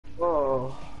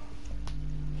Oh.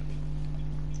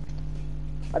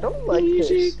 I don't like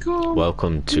Easy this. come,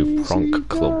 Welcome to easy Pronk go.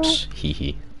 Clubs. Hee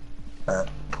hee.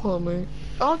 Poor me.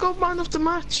 I got man of the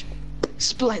match.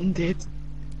 Splendid.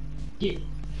 Yeah.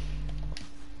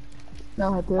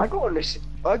 No, I did.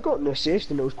 I got an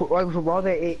assist and it was rather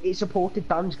it supported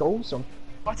Dan's goal, so.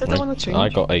 Why did I want to change? I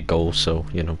got a goal, so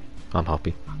you know I'm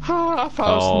happy.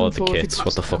 Oh, the kits!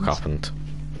 What the fuck happened?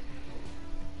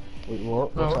 Wait,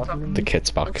 what? What's happening? The kit's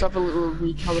back. Let's have a little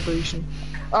recalibration.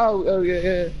 Oh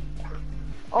yeah.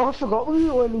 Oh, I forgot we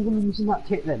weren't even using that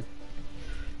kit then.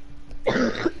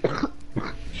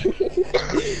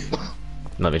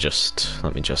 Let me just. Oh,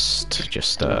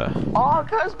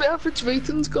 guys, my average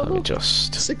rating's gone Let me up.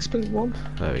 just. 6.1.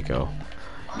 There we go.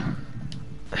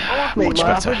 Wait, Much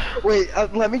better. Wait,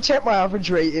 let me check my average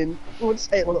rating. It's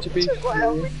gonna be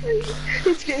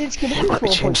Let me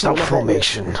change that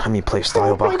formation. I mean, play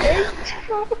style back.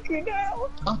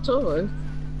 That's alright.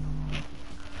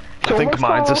 I think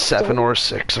mine's a 7 or a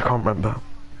 6, I can't remember.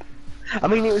 I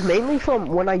mean, it was mainly from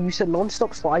when I used a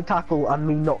non-stop slide tackle and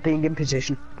me not being in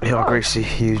position. Yeah, Gracie,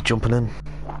 you jumping in?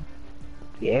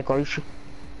 Yeah, Gracie.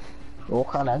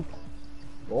 Walk on out.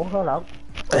 Walk on out.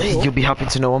 You'll be happy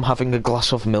to know I'm having a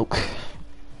glass of milk.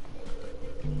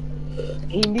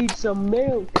 He needs some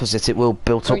milk. Because it will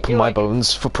build up you my like-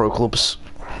 bones for pro clubs.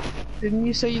 Didn't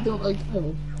you say you don't like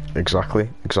milk? Exactly.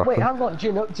 Wait, hang on. Do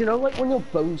you know like when your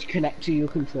bones connect to your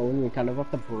controller, you kind of have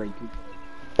to break it?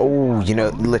 Oh, you know,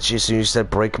 literally as soon as you said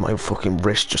break, my fucking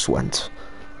wrist just went.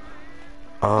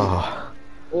 Ah,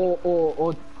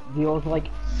 Or the other like.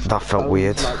 that felt bones,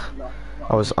 weird.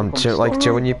 I'm do you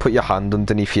know when you put your hand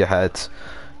underneath your head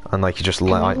and like you just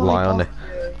lie on it.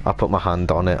 I put my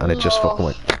hand on it and it just fucking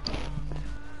went.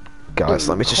 Guys,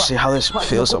 let me just see how this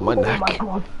feels on my neck.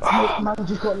 Man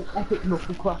just got an epic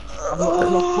knuckle crack.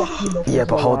 Yeah,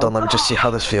 but hold on, let me just see how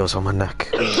this feels on my neck.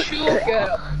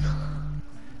 Yeah,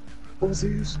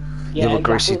 but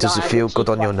Gracie, does it feel good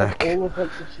on your neck? All of like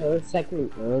the first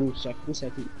segment,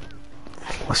 second.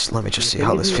 Let me just see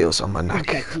how this feels on my neck.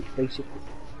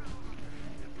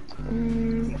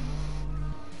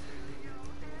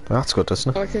 That's good,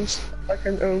 isn't it? I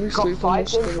can only sleep on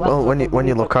this. Well, when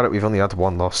you look at it, we've only had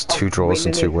 1 loss, 2 draws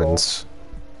and 2 wins.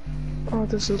 Oh,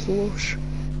 this is lush.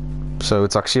 So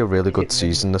it's actually a really good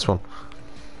season, this one.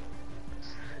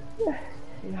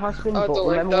 It has been, I but don't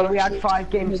like remember that when we had actually. 5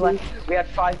 games left? We had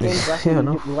 5 games left Yeah, I and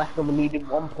know. we left and we needed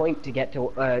 1 point to get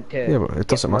to Yeah, but it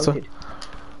doesn't matter. promoted.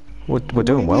 We're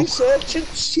doing well. Researching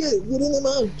shit, we're in the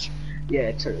match.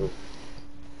 Yeah, true.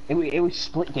 It was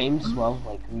split games as well,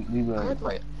 like we I were... had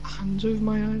my hands over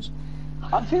my eyes.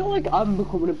 I feel like I'm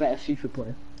becoming a better FIFA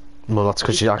player. Well, that's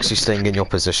because you're actually staying in your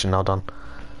position now, Dan.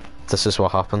 This is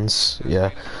what happens,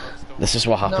 yeah. This is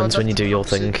what happens when you do your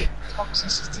thing.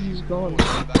 Toxicity is gone.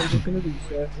 I'm just gonna be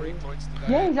fair.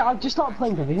 Yeah, I've just started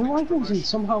playing Division Rivals and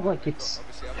somehow like it's...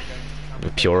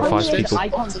 It purifies Honestly, people. I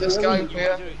can't This guy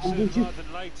really- here.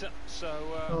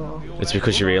 It's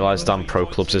because you realise damn pro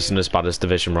clubs isn't as bad as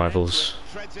division rivals.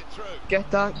 Get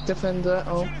that defender.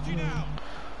 Oh.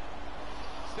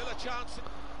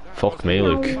 Fuck me,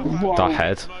 Luke. That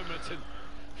head.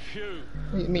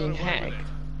 You mean hag?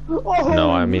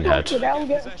 No, I mean head.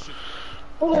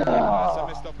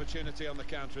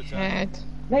 Head.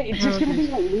 Mate, it's just gonna be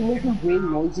like me making weird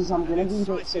noises. I'm gonna be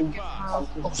like so...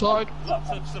 Offside.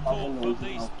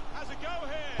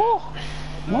 Oh!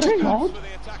 What a god!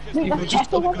 Mate, People that's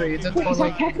just Keckle. upgraded Wait, for is that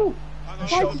like Keckle?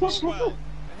 Guys, is that Keckle?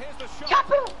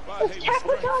 Keckle! It's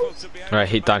Keckle, guys!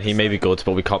 Right, Dan, he may be good,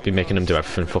 but we can't be making him do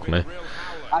everything. Fuck me.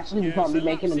 Actually, we can't be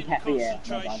making him Keckle, yeah.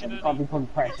 No, we can't be putting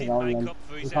pressure on him.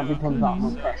 We can't be putting that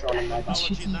much pressure on him like that.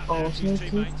 shitty Arsenal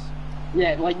kid.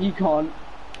 Yeah, like you can't.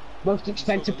 Most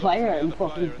expensive player and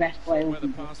fucking best player in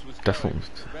FIFA. Definitely.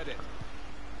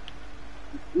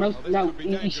 No,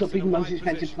 he should be the most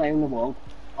expensive player in the world.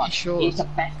 Like, He should. He's the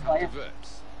best player.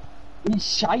 He's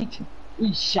shite.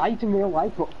 He's shite in real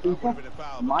life, but FIFA,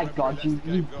 my god,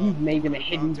 you've made him a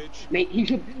hidden... Mate, he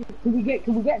should... Can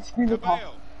we get Screamer Pop?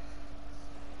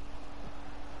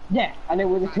 Yeah, and then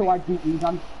with the 2 I beat you,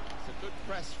 Dan.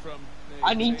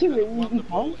 I need to really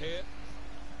can't.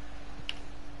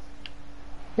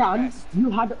 Dan, you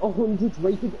had 100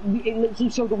 rated. It literally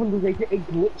showed 100 rated. It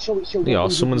glitched, so it showed. Yeah,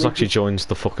 100 someone's rated. actually joined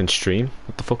the fucking stream.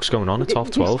 What the fuck's going on? It's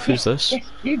half 12. Who's this? Yes,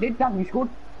 you did, Dan. You scored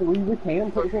 3 with Kane.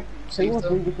 I'm pretty sure. 2 or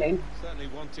 3 with Kane.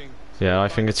 Yeah, I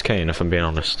think it's Kane, if I'm being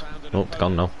honest. Oh,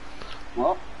 gone now.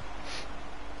 What?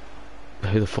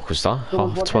 Who the fuck was that?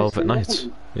 Half 12 at night.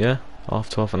 Yeah, half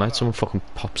 12 at night. Someone fucking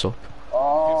pops up.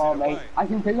 Oh, mate. I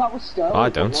can think that was Sterling. I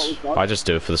but what was don't. that? I just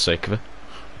do it for the sake of it.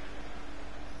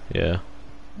 Yeah.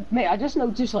 Mate, I just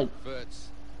noticed, like,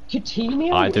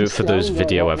 Coutinho I do it is for those still,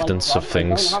 video like, evidence of I don't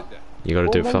things. have- You gotta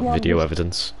do it for Well, that maybe video I'm just-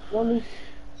 evidence. well,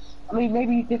 I mean,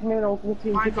 maybe different in Ultimate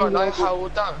Team. I Coutinho got like will- how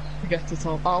down to get it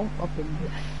on. Oh, I've been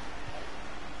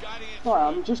Sorry,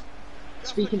 I'm just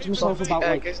speaking to myself soft. about, Egg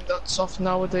like... isn't that soft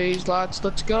nowadays, lads?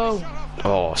 Let's go.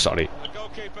 Oh, sorry.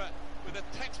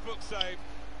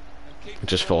 I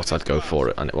just thought I'd go for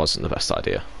it, and it wasn't the best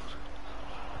idea.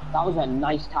 That was a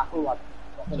nice tackle, like...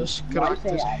 Just Nice cracked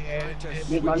his there. head.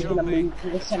 Your man's gonna move to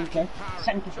the centre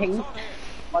ping.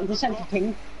 On the centre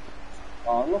ping.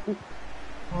 Oh, look.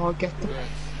 Oh, get the.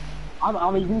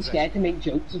 I'm even scared to make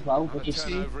jokes as well, but you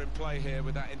see.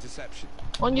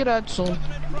 On your head, son.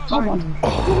 Come on.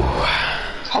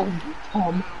 Tom.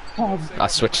 I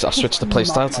switched the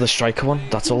playstyle to the striker one.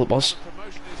 That's all it was.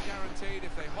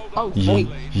 Oh, wait.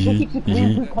 Look, it's a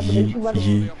green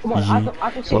combination. Come on,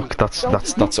 I can see. Look,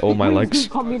 that's all my legs.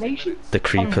 Combination. The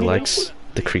creeper legs.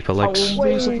 The creeper legs. I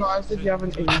wouldn't be surprised if you have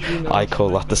an injury now. I call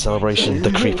that the celebration.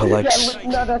 The creeper legs.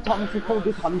 No, Tom, if you pulled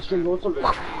his hamstring or something.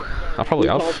 I probably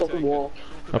have.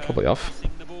 I probably have.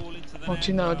 Watch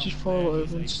you now, just fall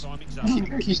over and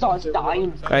He starts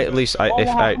dying. Hey, at least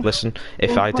listen.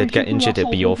 If I did get injured,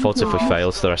 it'd be your fault if we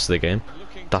failed the rest of the game.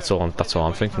 That's all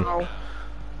I'm thinking.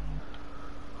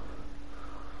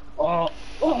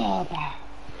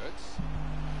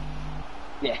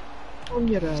 Yeah. on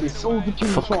your head.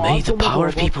 Fuck me, the power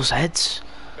of people's heads.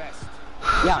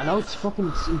 Yeah, I know, it's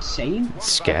fucking insane. It's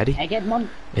scary. Egghead, man.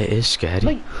 It is scary.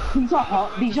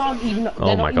 Like, these aren't even, they're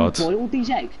Oh not my even God. boiled, these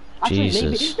eggs. Actually,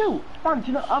 Jesus. maybe, no, man, do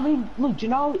you know, I mean, look, do you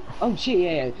know, oh shit,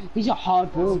 yeah, these are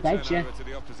hard boiled eggs, yeah.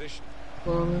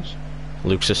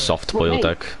 Luke's a soft boiled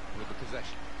egg.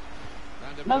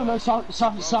 No,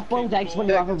 soft boiled eggs when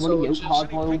you have a runny yolk, hard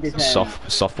boiled is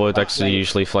Soft boiled eggs are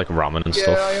usually for like ramen and Yeah,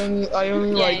 stuff. I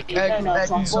only like egg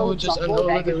and soldiers and all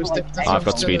I do is dip the I've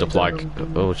got speed up like,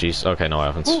 oh jeez, okay, no I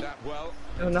haven't.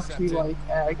 don't actually like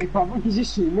egg. It probably is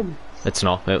assuming. It's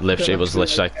not, it was literally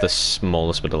like the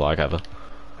smallest bit of lag ever.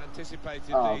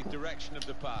 Oh.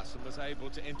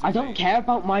 I don't care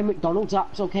about my McDonald's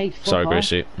apps, okay? Fuck Sorry off.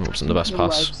 Gracie, it wasn't the best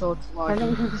pass. So it's like, I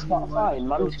don't think it's Spotify, and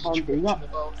man can't do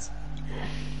that.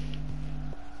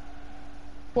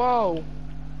 Whoa!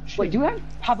 Wait, do you have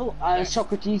Pavel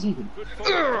Socrates even?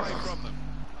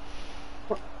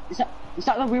 Is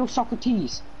that the real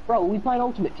Socrates? Bro, we play an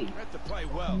Ultimate Team.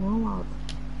 No.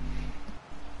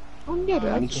 On your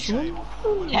head, son.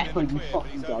 Kepper, you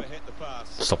fucking god.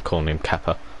 Stop calling him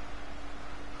Kepper.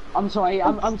 I'm sorry,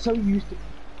 I'm so used to...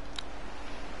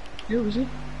 Who is he?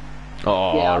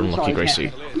 Oh, Yeah, I'm unlucky sorry, Gracie.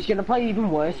 Kepper. He's gonna play even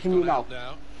worse than you now.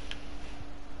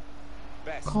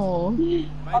 Corn.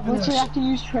 I've literally had to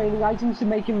use training items to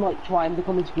make him like try and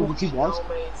become as good as he was.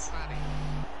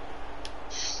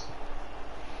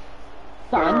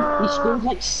 Dan, he scored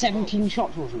like 17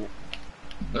 shots, wasn't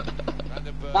it?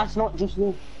 That's not just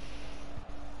the...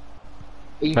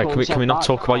 Hey, can we not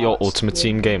talk about your Ultimate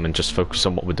Team game and just focus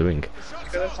on what we're doing?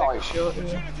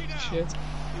 Shit.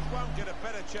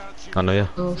 I know, yeah.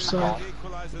 Oh, sorry.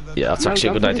 Yeah, that's actually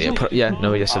a good idea. Yeah,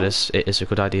 no, yes it is. It is a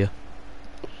good idea.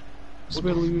 So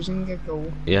we're losing a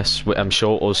goal. Yes, I'm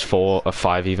sure us 4 or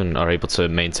 5 even are able to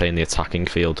maintain the attacking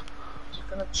field. Just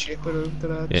gonna chip it over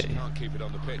the edge.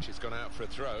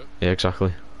 Yeah,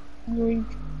 exactly. Yoink.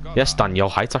 Yes, Dan, your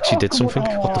height actually did something.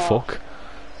 What the fuck?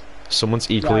 Someone's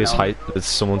the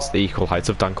equal height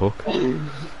of Dan Cook.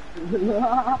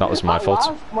 That was my fault.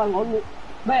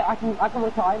 Mate, I can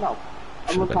retire now.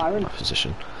 I'm Should've been in retiring. my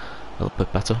position a little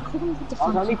bit better. I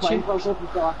was only playing close up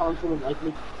until I found someone like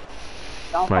me.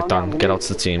 Now I Right, found Dan, out I'm get gonna- out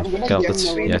to the team. I'm gonna Get out get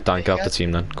the no- yeah, Dan, get out the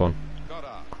team then. Go on.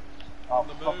 Oh,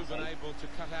 fuck's sake.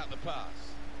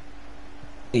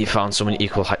 You found someone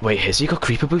equal height. Wait, has he got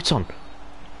creeper boots on?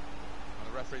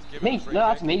 Me? No,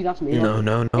 that's me.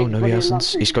 No, he hasn't.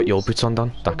 He's got your boots on,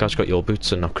 Dan. That guy's got your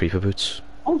boots and not creeper boots.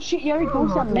 Oh shit, yeah, it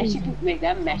goes that messy. Mate,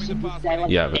 they're messy. They're like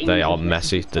Yeah, but they are dangerous.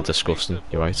 messy. They're disgusting.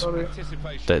 You're right. Sorry.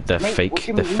 They're Mate, fake. what do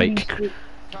you They're mean? fake.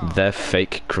 They're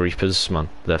fake creepers, man.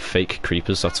 They're fake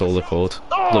creepers. That's all they're called.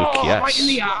 Oh, Luke, right in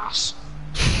the yes. ass.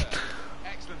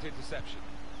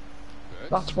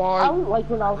 That's I why. don't like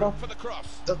Ronaldo.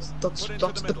 That's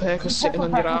the perk of sitting on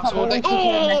your ass all day.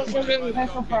 Oh,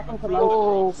 fucking.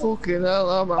 Oh, fucking hell,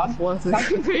 I'm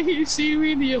athletic. You see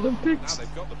me in the Olympics.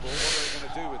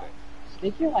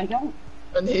 Did you? I don't.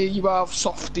 And here you have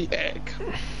Softy Egg.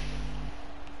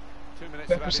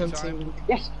 Representing.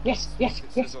 Yes.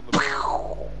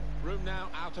 Room now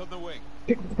out on the wing.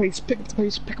 Pick up the pace, pick up the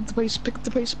pace, pick up the pace, pick up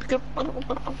the pace, pick up.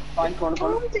 Fine, go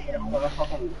on.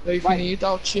 If you need,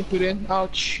 I'll chip it in.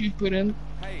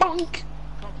 Bonk!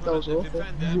 That was awful.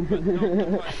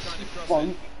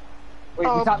 Bonk. Wait,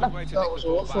 Oh, is that the... that was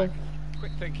awful.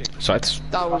 Quick thinking. So it's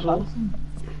That was all.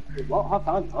 What? Half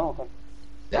time? Oh, okay.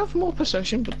 They have more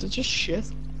possession, but they're just shit.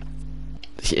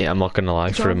 yeah. I'm not gonna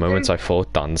lie. For a moment, I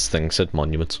thought Dan's thing said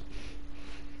monuments.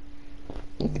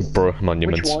 Bruh,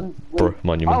 monuments. Which one? Bruh,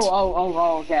 monuments.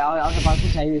 Oh, okay. I was about to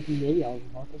say this is me. I was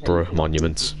about to say Bruh,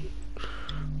 monuments.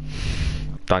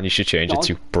 Dan, you should change it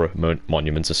to bruh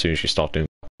monuments as soon as you start doing.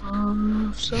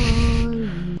 I'm sorry.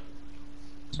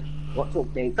 What's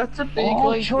up, Dave? That's a big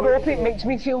Oh, shut up, it makes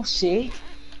me feel sick.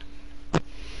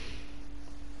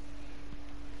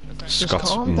 Scott's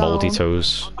calm mouldy down.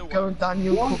 toes. Go,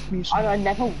 Daniel, cook me some. I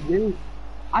never will.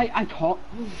 I can't.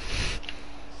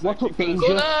 What's up, Danger?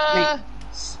 Corner!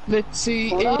 Let's see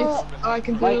Corner! if I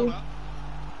can do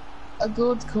a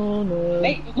good corner.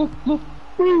 Mate, look.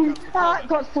 Ah,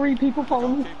 got 3 people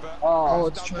following me. Oh, Oh,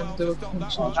 it's trying to do a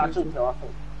that's concentration. awful.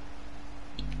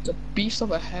 It's a beast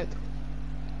of a head.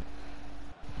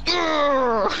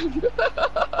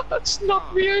 It's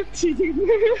not me emptying.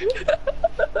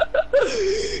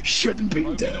 Shouldn't be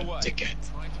dead, dickhead.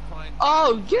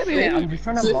 Oh, get Yeah, I'm it! just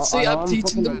trying to Let's see, I'm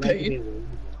teaching them pain.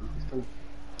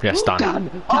 Yes, Dan.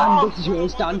 Dan, this is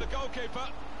yours, Dan.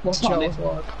 Watch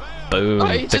out. Boom. Oh,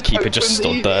 he The just keeper just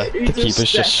opened stood there. he The keeper's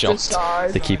just stepped shocked.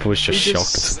 aside. The keeper was just He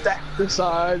just shocked. stepped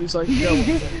aside. He's like, no.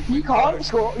 You can't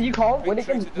score, you can't win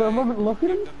against Birmingham. Look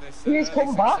at him. He has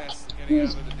come back.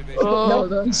 He's. Oh, No,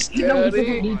 that's he doesn't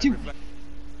scary. need to.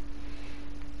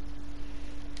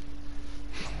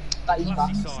 That is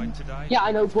back. Yeah,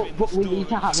 I know, but we need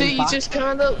to have See, him he back. just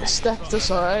kind of stepped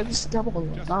aside. Just come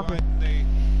on,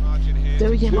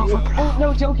 do your mother. Oh,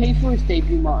 no, it's okay for his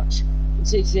debut match.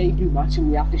 It's his debut match and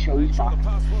we have to show his back.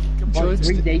 Sure, Like,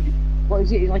 3 debut. What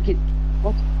is it, like it...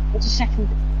 What's a second...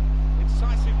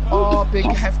 Oh, big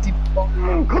hefty bomb.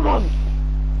 Oh, come on!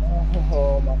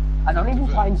 Oh, man. I don't even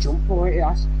try and jump for it,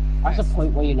 that's a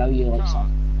point where you know you're like so.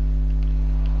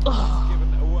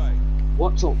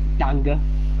 What's up, Danga?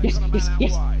 Yes. Nice.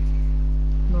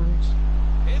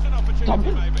 Dump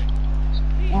it.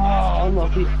 Oh,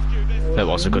 unlucky. It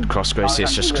was a good cross, Gracie.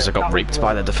 It's just because I got reaped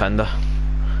by the defender.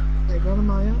 Hey, where am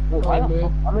I at? Wait, why Oh, the man.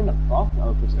 fuck? I'm in the box.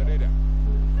 Oh,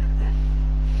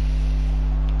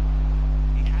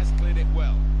 He has cleared it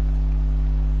well.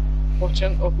 Watch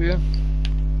out, up here.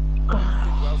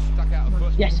 Well stuck out of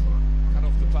foot. yes. Cut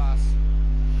off the pass.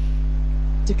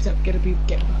 Tick that, get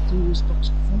back to his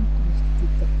box.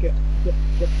 Get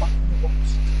back in the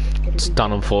box.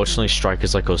 Dan, unfortunately,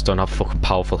 strikers like us don't have fucking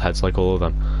powerful heads like all of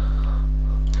them.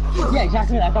 Yeah,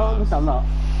 exactly. I don't understand that.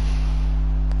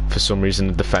 For some reason,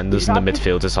 the defenders and the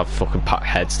midfielders have fucking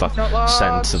heads that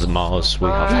send to the Mars. We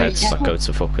have Right. heads that go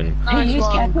to fucking Hey, he's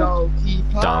careful.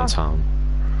 downtown.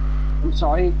 I'm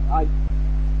sorry.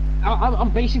 I'm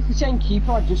basically saying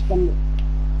keeper. I just been.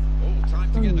 Oh,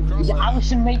 time to get the cross. Is it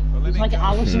Allison, mate? It's like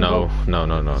Allison. No.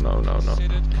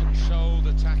 Considered controlled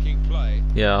attacking play.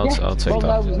 Yeah, I'll take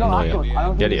well, that. No, No, I don't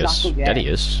yeah, think he it's is. that good, Yeah, he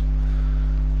is.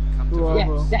 Come to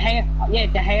Yeah, the hair. Yeah,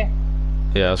 the hair.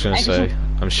 Yeah, I was gonna say.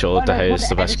 I'm sure De Gea is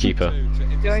the best keeper.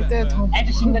 Right there, Tom.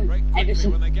 Edison, then when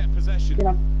Edison. they get possession. You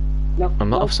know. No, I'm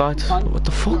not no, offside. fine. What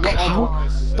the fuck? How?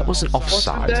 That wasn't Wasn't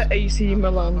offside. there AC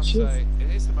Milan Must shit? say,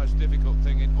 it is the most difficult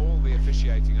thing in all the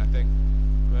officiating, I think.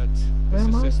 But Where this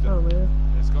am I? Oh, assistant man.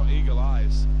 has got eagle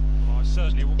eyes. Well, I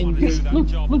certainly wouldn't want to Indeed. do that Look,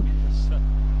 job look. because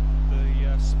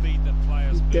the speed that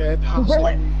players Dead. build up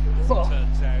Bullet.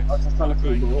 turns I out was just trying a to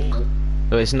great see the ball.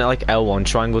 Oh, isn't it like L1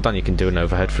 triangle? Dan, you can do an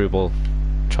overhead through ball.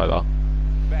 Try that.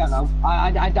 I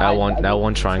don't know.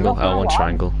 L1 triangle. Not for a L1 while.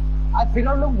 triangle. I've been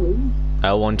on the wing.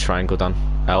 L1 triangle, Dan.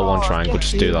 L1 triangle.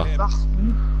 Just do that.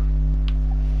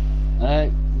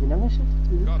 You never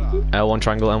said. Got up. L1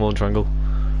 triangle. L1 triangle.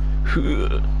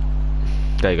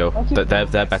 There you go.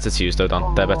 They're better to use though,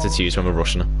 Dan. They're better to use when we're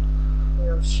rushing it.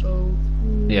 They're so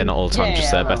Yeah, not all the time. Yeah, Just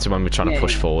yeah, they're I know. better when we're trying to Yeah,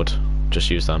 push yeah. forward. Just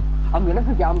use them. I'm gonna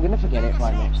forget it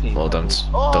by next game. Well, don't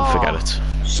forget it.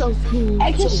 so cool.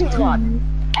 Edison, lad.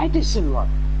 Edison, lad.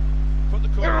 Put the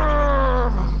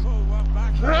corner. Pull one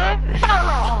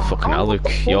back. Fucking hell,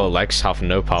 Luke. Your legs have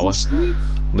no power.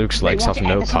 Luke's legs have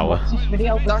no power.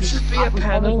 That should be a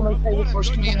panel.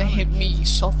 First me and hit me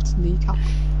soft kneecap.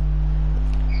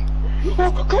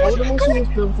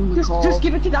 Just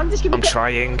give it to Dan. Just give it I'm to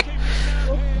trying.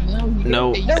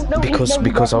 No,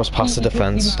 because I was past the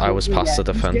defense. I was past the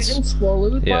defense.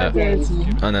 Yeah.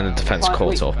 And then the defense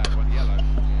caught up.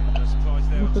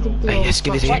 Hey, yes,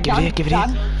 give it here, give it here, give it here.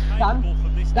 Dan,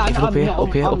 Give it up here,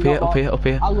 up here, up here, up here, up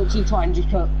here. I'll literally try and just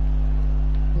cut.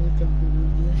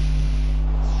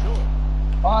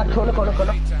 Oh, corner.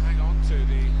 Need to hang on to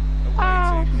the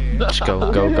away team here. Just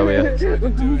go here.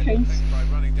 Doing things by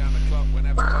running down the clock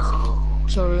whenever possible.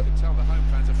 Sorry. You can tell the home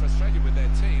fans are frustrated with their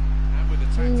team and with the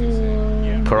tactics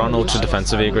here. Put on ultra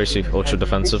defensive here, Gracie. Ultra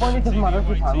defensive. It doesn't matter if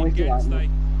you can with you, like me.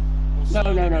 No,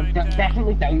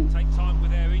 definitely don't. Take time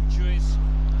with their injuries.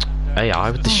 AI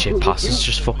with the shit passes,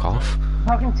 just fuck off.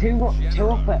 Having two up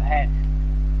at head.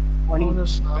 20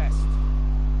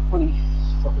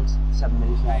 fucking 7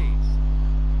 minutes now.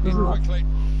 Quickly.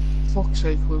 Fuck's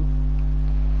sake, Lou.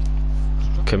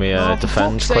 Can we for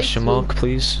defend? fuck's sake, Question mark,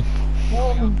 please.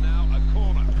 Now a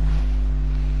corner.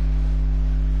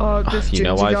 Oh, this You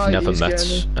know, ginger guy, I've never he's met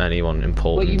getting it. anyone Well, you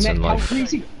important met in Cal life.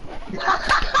 Creasy.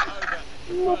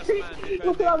 Look at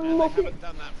that muppet. Haven't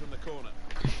done that from the corner.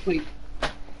 Wait,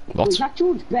 What? is that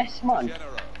George Best, man?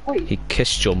 Genero. Wait, He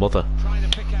kissed your mother. Trying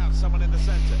to pick out someone in the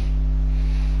centre.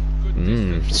 Good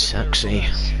distance. Sexy.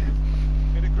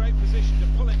 In a great position to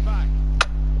pull it back.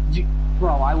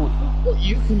 bro, I would.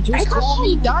 You can just call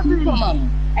me daddy.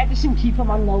 Edison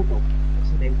Keeperman logo.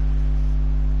 What's the name?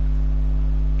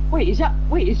 Wait,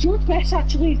 is George Best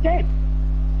actually dead?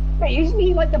 Wait, isn't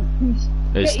he like the beast?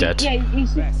 Is dead. Yeah,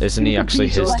 Isn't he actually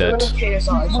his dead?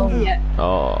 Yeah.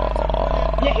 Oh.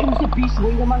 Yeah, it was the Beast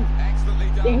Winger man. Excellently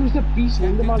done. It was the Beast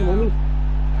Winger man, wasn't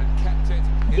And kept it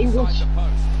inside English. the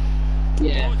post. he?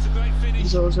 Yeah. Oh, it's a great finish.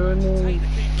 He's also in Take the... the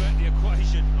keeper at the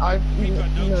equation. We've got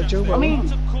no chance Joe there. I mean,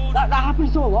 Bottom corner. that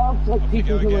happens to a lot of like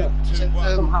people who are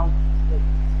somehow.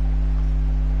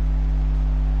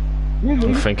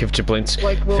 Think of Jablinski.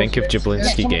 Like Will Think of Smith.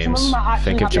 Jablinski games.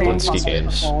 Think of Jablinski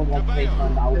games. Whoa.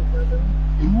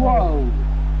 Well,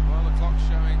 the clock's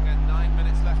showing 9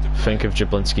 minutes left to play. Think of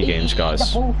Jablinski games, The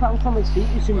guys. ball fell from his feet.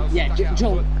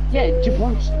 Jablinski.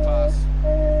 Pass.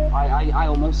 I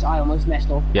almost messed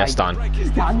up. Yes, Dan.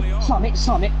 Dan, slam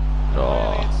it.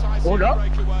 Oh. Hold up.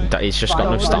 He's just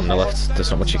got no stamina left. There's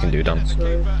not much you can do, Dan.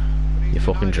 You're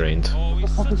fucking drained. What the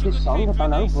fuck is this song? I don't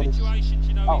know, but it's...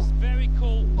 Oh.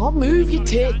 I'll move your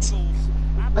tit.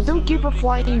 I don't give a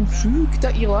flying fuck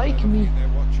that you like me. Their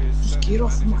watches. Just get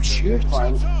off my shirt.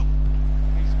 Fine. He's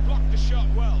blocked the shot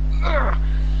well. That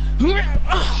would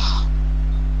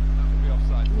be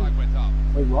offside. Flag went up.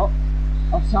 Wait, what?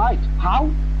 Offside? How?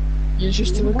 You're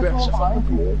just too aggressive on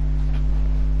the ball.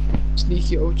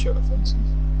 Sneaky Ocho offensive.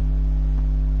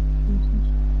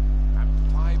 And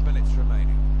 5 minutes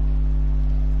remaining.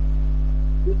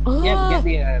 Get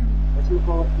the, what's it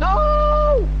called?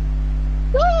 No!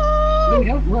 No, No! we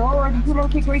don't. We're already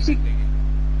promoting Gracie.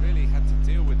 Really had to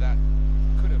deal with that.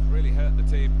 Could have really hurt the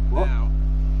team What? now.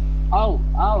 Oh.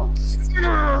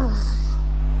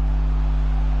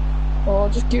 Oh,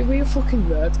 just give me a fucking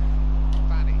red.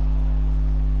 Fanny.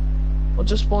 Or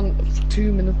just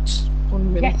 2 minutes.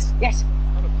 1 minute. Yes.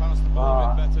 Could have passed the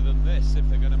ball a bit better than this if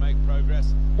they're going to make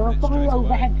progress. There are Straight double away.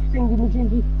 overhead thingy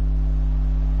majingy.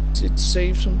 To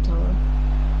save some time.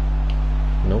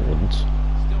 No, it wouldn't. Still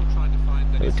trying to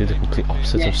find It would do the complete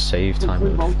opposite Yeah. of save time. It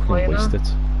would fucking waste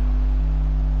it.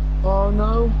 Oh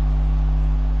no.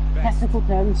 Technical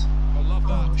terms. I love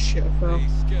that. Oh shit, I fell. The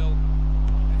skill.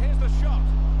 And here's the shot.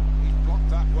 He's blocked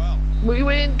that well. We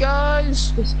win,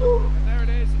 guys! And there it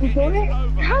is. We It did is it.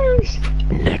 over. Guys,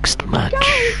 Next match.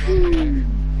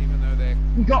 Even though they're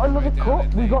we got another right down cup. in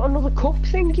We lead. got another cup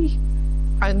thingy.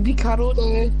 Andy Carroll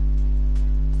there.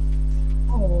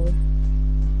 Oh.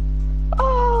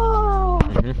 Oh.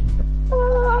 Mhm.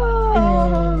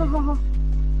 Oh.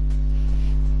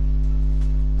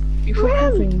 You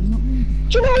Well, fucking...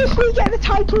 do you know if we get the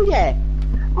title yet?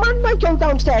 Man might go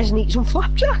downstairs and eat some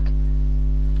flapjack.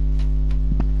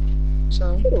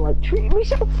 So, I don't like treating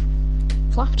myself.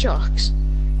 flapjacks.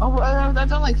 Oh, I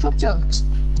don't like flapjacks.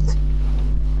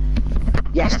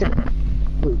 Yes.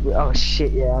 Oh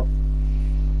shit, yeah.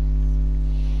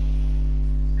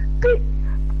 Good.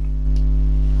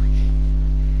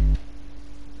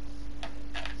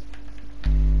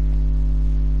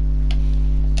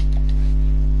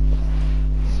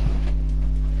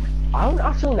 I don't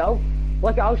actually know.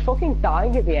 Like, I was fucking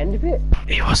dying at the end of it.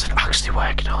 He wasn't actually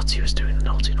working out. He was doing the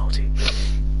naughty.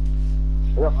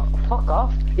 Fuck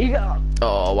off.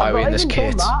 Oh, why are we in this I've not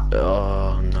even kit? done that.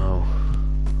 Oh no.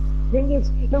 Thing is,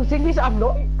 I've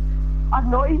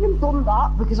not even done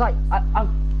that because why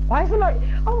haven't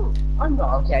I? Oh, I'm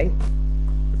not okay.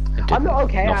 I'm not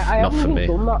okay. I Not haven't for even me.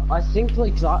 done that. I think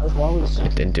like that as well as.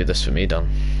 Didn't do this for me, Dan.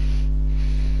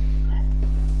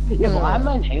 Yeah, but I have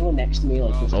my inhaler next to me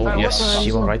like this. Oh Right, yes, what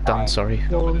you were right, Dan. Sorry.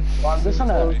 Go on. Well, I'm just trying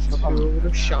to. Would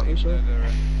have shot yourself. There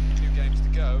are 2 games to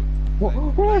go. What?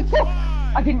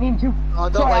 I didn't mean to. I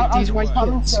don't like these white I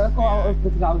was kids. circle out of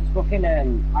because I was fucking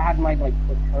I had my like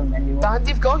home menu. Dan,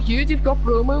 they've got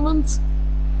pro moments.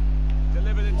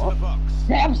 Delivered into the box.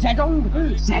 Damn, Zedong!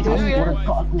 Zedong, Yeah. what a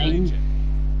god name.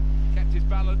 Kept his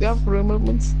balance. They have pro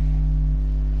moments.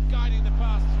 Guiding the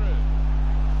pass through.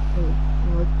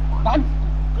 Dan!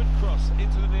 Good cross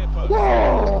into the near post.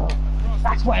 Whoa!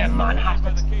 That's where a man has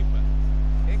By the to... keeper.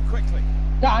 In quickly.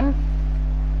 Dan!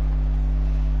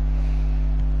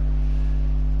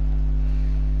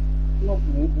 Look,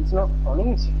 mate, it's not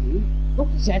funny, it's you. Look,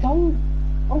 Zedon!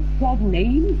 Oh, God,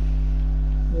 name!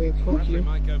 Wait, fuck Referee you.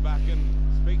 might go back and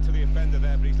speak to the offender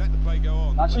there, but he's let the play go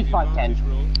on. Actually, With the 5-10. advantage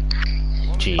rule.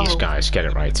 Jeez, guys, get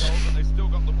it right. But they've still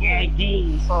got the ball. Yeah,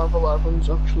 geez. 5'11's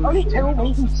actually. Only 2 away from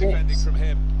Nonsense defending 6. from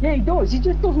him. Yeah, he does. He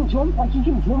just doesn't jump like he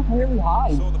can jump really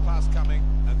high. Saw the pass coming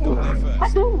and got there I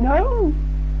first. don't know.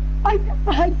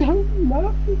 I don't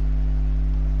know.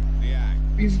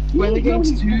 Niang. We've went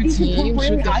against 2 teams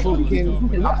with the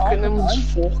fucking acronyms,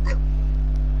 fuck.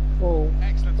 Oh.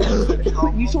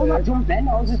 Excellent. You saw that jump then?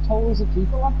 I was as tall as a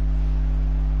keeper. Lad.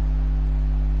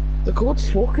 The code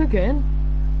fuck again.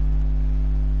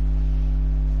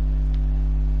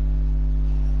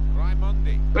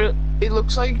 Raimondi. But it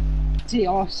looks like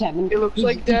CR7. it looks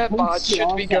like their badge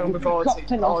should be going with our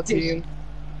team. Niang.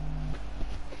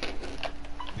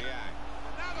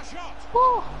 Now the shot.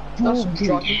 Oh, that's some Fucking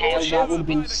Dragon hell, Ball that shit. would have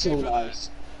been so nice.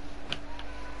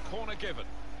 Corner given.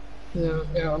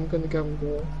 Yeah, I'm gonna go and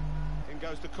go. In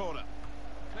goes the corner.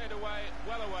 Cleared away,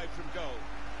 well away from goal.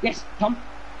 Yes, Tom.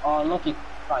 Oh, lucky.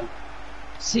 Fine.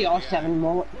 CR7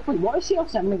 more. Wait, what is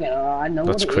CR7 again? I know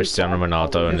That's what it Cristiano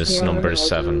Ronaldo and his number is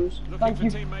 7. Looking Thank for you.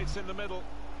 teammates in the middle.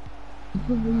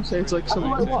 So it's like is. I don't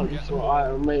know something. what. So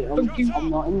I'm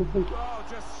not in the thing. Oh,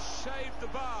 just shaved the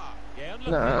bar. Yeah,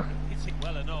 unlucky. Nah. Hits it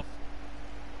well enough.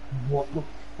 What the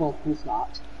fuck was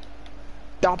that?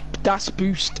 That's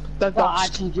boost. That That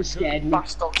actually just scared me.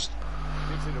 Bastos.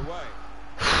 Gives it away.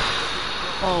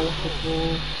 Oh,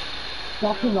 oh,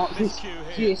 Dropping matches.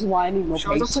 Here's why I need more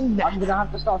Sure, pace. that's a I'm net. gonna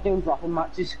have to start doing dropping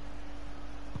matches.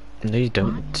 No, you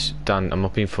don't. Dan, I'm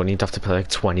not being funny. You'd have to play like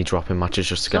 20 dropping matches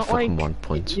just to get not fucking like 1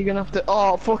 point. You're gonna have to.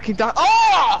 Oh, fucking that.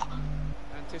 Oh!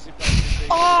 Anticipated the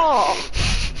Oh!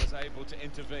 was able to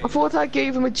intervene. I thought I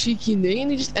gave him a cheeky knee and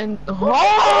he just end.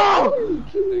 Oh!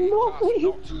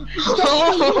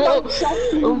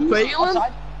 I'm failing.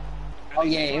 Oh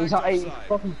yeah, it was like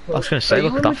fucking. I was gonna say,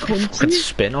 look at that fucking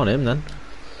spin on him then.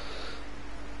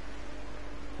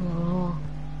 Oh.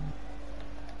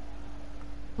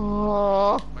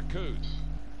 Oh. Makud.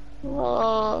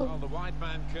 Oh. Well, the wide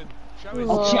man can show his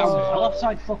Oh, gee, I'm Oh. well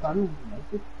offside. Fuck on.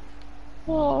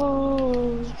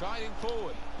 Oh. striding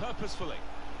forward purposefully.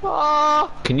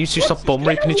 Oh. Can you two stop bum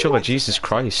raping each other? Jesus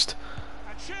Christ.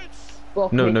 And shoots.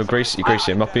 No, Gracie,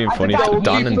 I'm not being funny.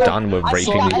 Dan and Dan were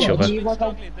raping each other.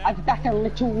 I did that a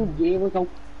little year ago.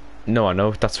 No, I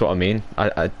know, that's what I mean.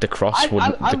 The cross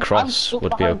wouldn't. The cross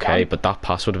would be okay, but that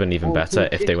pass would have been even better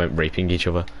if they went raping each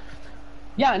other.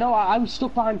 Yeah, no, I was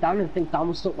stuck behind Dan and I think Dan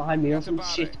was stuck behind me or some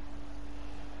shit.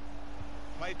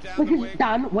 Played down the Because wing.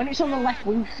 Dan, when it's on the left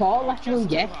wing, far left wing,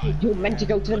 yeah, you're meant to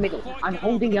go to the middle. I'm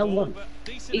holding L1.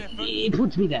 It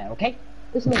puts me there, okay?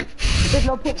 Listen, there's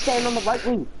no point staying on the right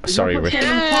wing. There's Sorry, no point Rick.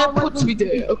 staying on the Yeah, far right puts me wing.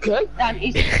 there, okay? Dan,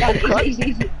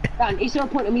 it's no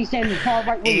point of me saying the far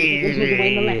right wing because there's the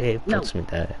way on the left. No. Puts me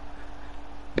there.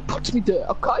 It puts me there,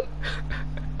 okay?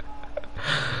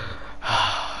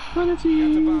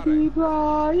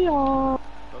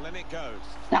 The limit goes.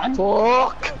 Dan,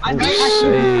 Fuck!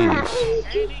 Save.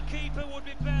 Any keeper would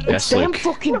be better. Yes, Damn Luke.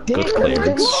 fucking dick, Good them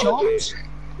clearance. shots!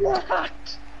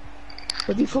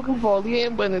 But they fucking volley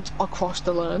him when it's across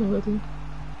the line already.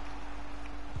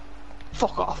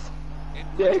 Fuck off. In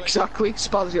Yeah, quickly. exactly.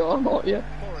 Spaz your arm out, yeah.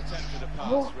 Poor attempt at a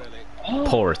pass, really.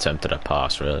 Poor attempt at a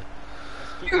pass, really.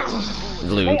 Hey,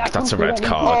 Luke, I that's a couldn't red do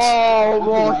card. Oh,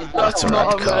 what? That's a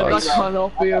not red card. That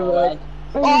cannot be a red.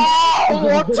 Oh,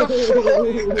 what the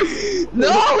fuck?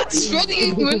 No, it's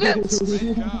 28 minutes!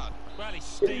 Red card. Well, he's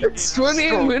steamed It's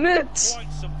 28 minutes!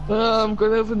 quite some I'm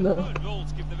going over now. good goal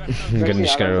to give the rest I'm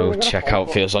just gonna go check how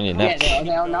it feels on your neck.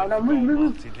 yeah, no,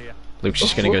 move. in here. Luke's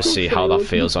just gonna go see how that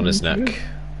feels on his neck.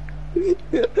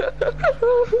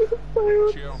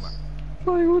 Chioma.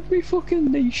 Why would we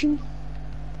fucking nation?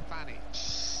 Fanny.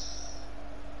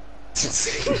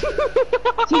 See,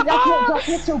 that's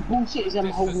what's so bullshit is I'm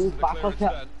holding his back like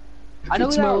that. I know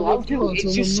they're allowed to,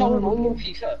 it's just so annoying in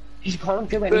FIFA. You can't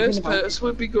do anything First about it. person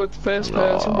would be good. First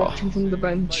person watching from the Play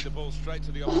bench. the ball straight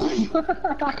to the opposition.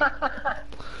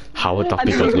 How would that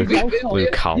be good, Luke?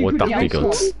 Luke, how would that be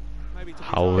good? Maybe to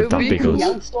How would that be good?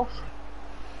 Yell stuff.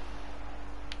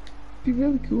 Be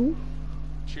really cool.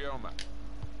 Chioma.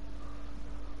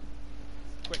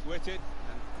 Quick-witted and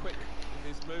quick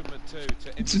in his movement too to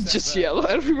To intercept just there. yell at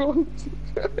everyone.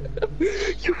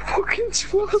 You fucking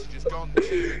twat. Just gone to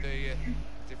the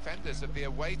defenders of the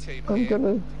away team I'm here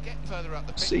gonna to get further up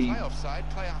the pitch, see. play offside,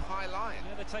 play a high line.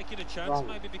 Yeah, they're taking a chance, Right.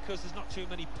 maybe because there's not too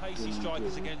many pacey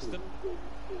strikers against them.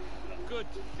 Good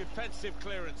defensive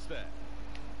clearance there.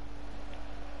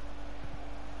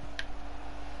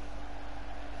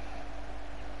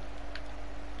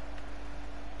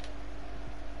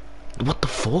 What the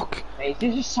fuck? Mate,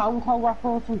 this is SoundCloud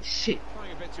record from shit.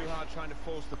 Trying a bit too hard, trying to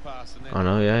force the pass and then I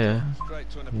know, yeah. straight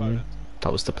to an opponent.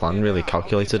 That was the plan, really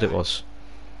calculated it was.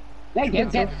 Yeah,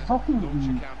 get Launch a fucking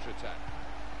counter-attack.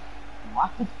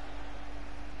 whacked.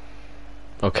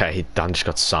 Okay, Dan just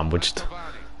got sandwiched.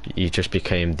 Cavani, He just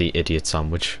became the idiot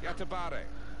sandwich. Yatabare.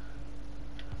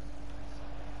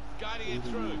 Guiding it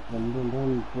through.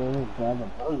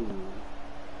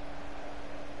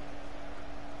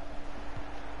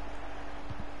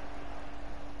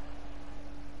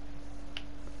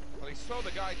 Well, he saw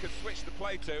the guy could switch the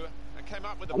play to and came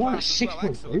up with the I want a pass as well. 6-foot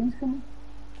Excellent. move from him.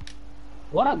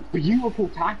 What a beautiful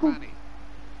tackle. Cavani.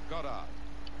 Goddard.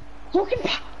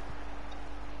 Fucking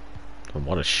And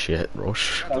what a shit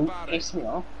rush. don't Yatabare. piss me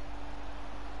off.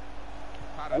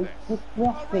 Paredes. What Oh,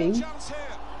 real thing? chance here.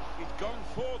 He's gone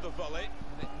for the volley,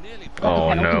 and it nearly Oh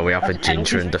penalty. no, we have a That's a penalty.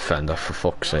 ginger in defender, for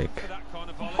fuck's sake. for that kind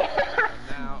of volley. And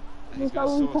now he's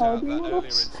going to sort out that earlier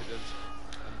incident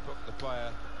and put the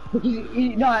player.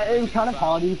 No, it was kind of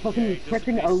hard. He was fucking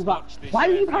tripping over. Why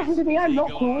are you passing to me? I'm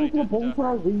not calling for the ball for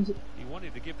a reason. He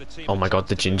wanted to give the team Oh my a god, chance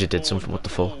the to ginger move did something, forward, what the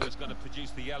but ball fuck? was gonna produce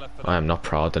the yellow for I that. am not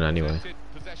proud in any way.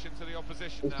 Possession to the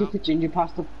opposition It's now. just a ginger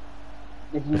pasta.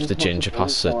 If the ginger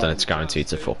passes it, then it's guaranteed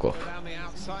to fuck up. Go down the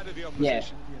outside of the Yeah.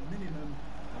 opposition.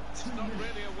 It's not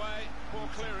really away. Poor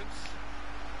clearance.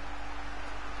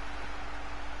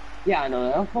 Yeah, I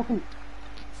know. I'm fucking.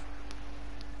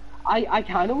 I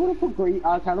kind of want to put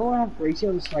I kind of want to have Gracie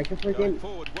on the striker for a Going game.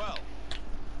 forward well.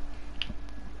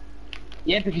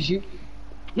 Yeah, because you.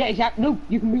 Yeah, exactly. No,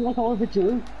 you can be like Oliver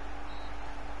too.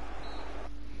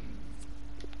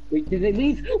 Wait, did they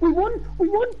leave? We won! We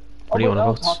won! What are you on wait,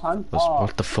 about? that was half-time. Oh,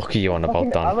 What the fuck are you on about,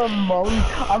 fucking- I'm Dan? a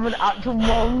mong. I'm an actual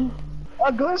mong.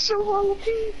 I got so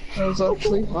happy. I was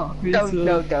actually happy Don't, to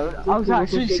no, don't. I was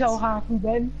actually so happy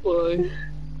then. play.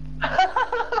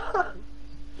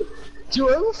 Do you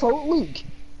ever vote, Luke?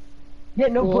 Yeah,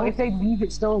 no, but What? if they leave,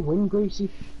 it's still a win, Gracie.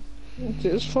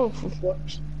 Just vote for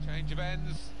flex. Change of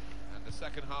ends. And the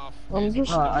second half. I'm is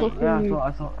just Yeah, fucking.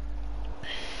 I thought.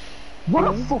 What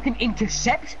a fucking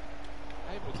intercept!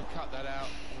 able to cut that out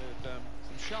with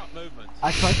some sharp movement.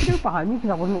 I tried to do it behind me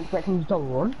because I wasn't expecting you to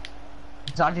run.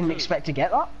 Because I didn't expect to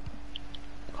get that.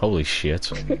 Holy shit.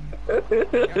 Yatabare.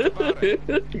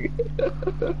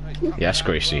 Cut Yes, that out.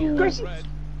 Gracie. Well, Gracie. read.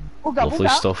 Lovely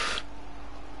stuff.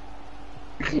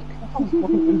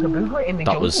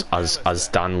 That was, as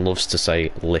Dan loves to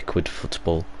say, liquid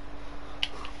football.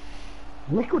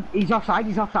 Liquid. He's offside.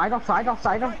 He's offside. Offside.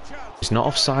 Offside. Great chance. He's not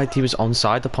offside, he was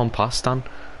onside upon pass, Dan.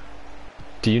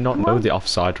 Do you not know the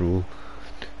offside rule?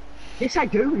 Yes, I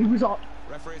do. He was on.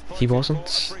 Referee's He pointing for wasn't.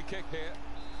 a free kick here.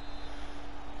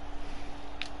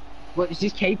 What is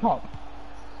this K-pop?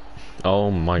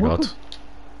 Oh my god.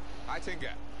 Heitinga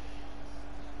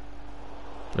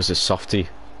Was this Softy?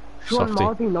 Sean Softy.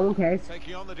 Martin, no one cares.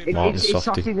 taking on the Martin defence. It's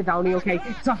Softy. Softy the Downey, okay?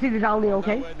 Softy the Downey,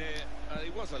 okay? Nowhere near. He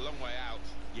was a long way out.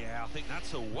 Yeah, I think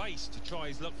that's a waste to try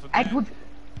his luck from Edwards.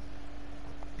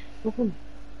 Fucking.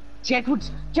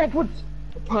 Jedwards. Jedwards.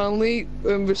 Apparently,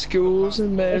 the schools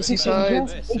in Merseyside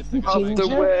It's the have the ginger.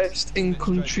 worst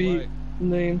in-country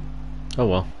name. Oh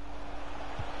well.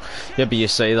 Yeah, but you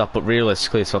say that, but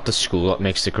realistically it's not the school that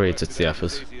makes the grades, it's the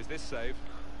effort. As easy as this save.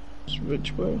 It's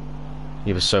rich boy.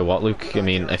 Yeah, but so what, Luke? I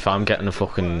mean, if I'm getting a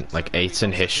fucking, like, 8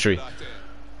 in history,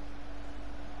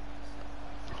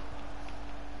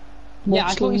 Yeah,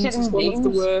 I thought you said Muslims is in one of the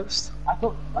names. worst. I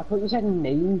thought you said in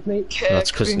names, mate.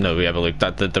 that's because, no, yeah, but Luke,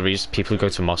 the reason people who go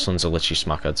to Moslins are literally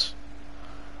smackheads.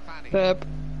 Fanny. Beb.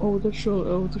 Oh, the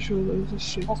shoulders is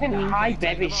shit. Fucking high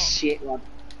Bev is shit, lad.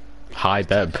 Hi,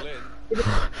 Beb. Ball's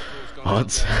gone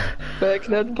What?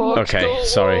 Beckned Park. Okay,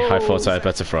 sorry, I thought I had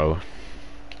better throw.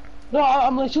 No,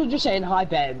 I'm literally just saying hi,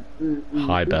 Bev.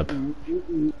 Hi, Beb.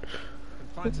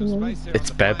 Find some space here It's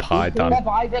on the Beb flank. High, Dan. Beb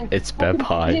High then. It's Beb Fucking-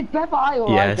 High. Is it Beb High or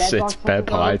Yes, High Beb? it's Beb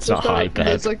High, it's not High Beb.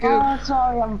 It's like a, Oh,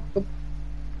 sorry, I'm.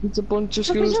 it's a bunch of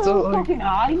Look, schools it's that all like. fucking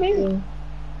high, mate.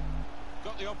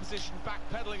 Got the opposition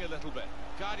backpedaling a little bit,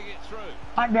 guiding it through.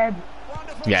 Hi, Beb.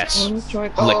 Wonderful Yes. chance.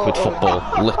 Liquid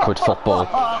football. Liquid football.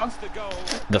 That's the goal.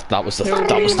 That was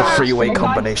the freeway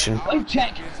combination. Oh,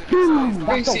 check. Boom.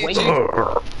 That's a win.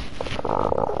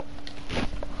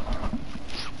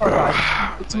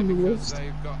 It's on the list.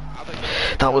 They've got other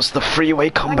That was the freeway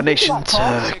combination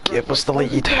to give us the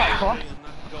lead. goal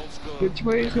scorer Which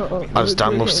way is it? As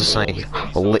Dan loves to say,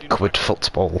 liquid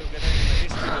football.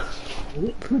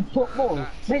 Liquid football?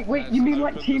 Wait, you mean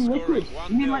like Team Liquid?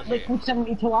 You mean like Liquid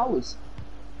 72 hours?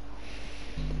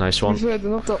 Nice one. They're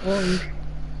not that long.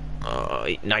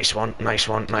 Nice one.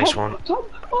 Tom!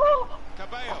 Oh!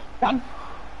 Dan!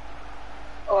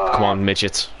 Come on,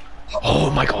 midget. Oh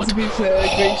my god. To be fair,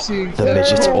 Gracie... The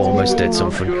midget almost did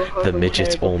something. The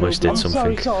midget almost did I'm so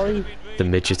something. sorry. The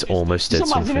midget almost did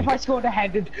Just imagine something. if I scored a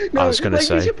header. I was gonna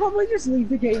say. You should probably just leave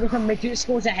the game if a midget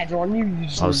scores a header on you.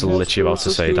 I was literally about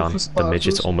to say, Dan, the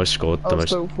midget almost scored the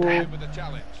most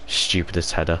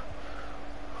stupidest header.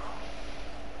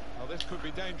 Well, this could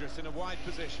be dangerous in a wide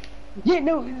position. Yeah,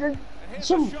 no,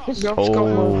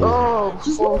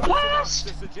 Oh.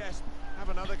 pass!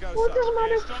 What doesn't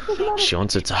matter? She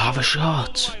wanted to have a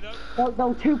shot. There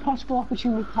were 2 possible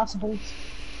opportunity passables.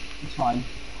 It's fine.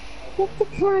 What the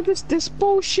fuck is this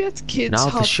bullshit? Kids Now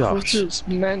the have shot. crushes,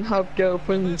 men have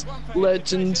girlfriends,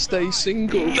 legends stay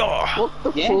single. What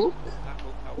the Yeah. fuck? That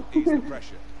will help ease the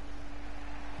pressure.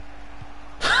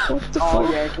 What the Oh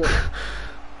fuck? yeah, good.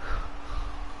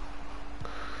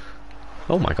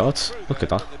 Oh my god, look at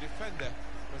that. The defender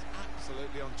was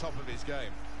absolutely on top of his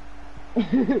game.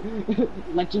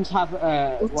 Legends have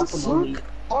What the fuck?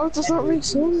 Why does that make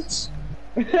sense?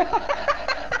 20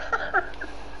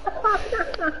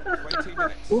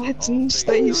 minutes. Legends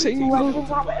stay single.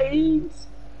 have AIDS.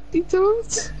 They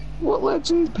don't. What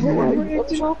legend?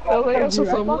 Pele has a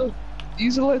family.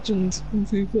 He's a legend in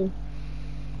FIFA.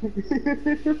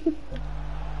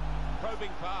 Probing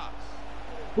pass.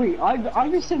 Wait,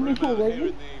 I've just seen this Here already. in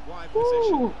the wide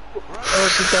position. Ooh. Oh,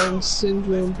 the Down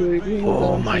syndrome, baby.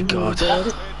 Oh Down my syndrome, God. dad.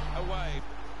 Away.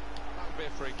 That would be a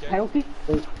free kick. Penalty?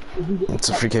 It's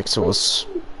a free kick to us.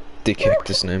 They kicked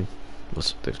his name.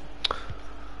 What's it?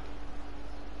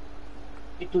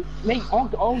 Mate, all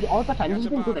defenders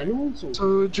have been good anyway, so...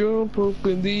 So jump up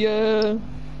in the air,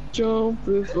 jump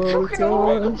before Break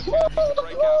out,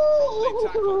 promptly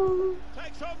tackled.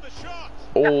 Takes on the shot.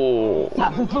 Oh.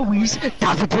 David Luiz!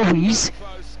 David Luiz!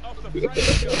 Close off the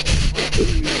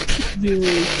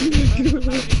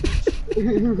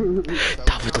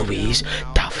David Luiz.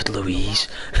 David Luiz.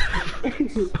 I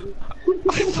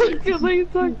fucking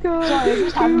like that guy. Sorry, I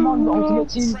just had him on the ultimate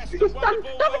team.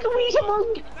 David Luiz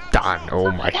among! Dan,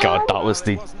 oh my god, that was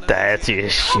the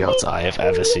dirtiest shot I have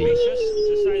ever seen.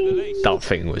 That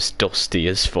thing was dusty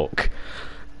as fuck.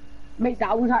 Mate,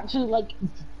 that was actually like...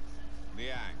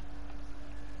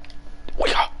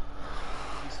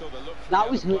 That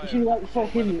was literally like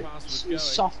fucking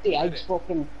softy eggs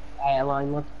fucking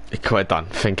airline look. Go ahead, Dan,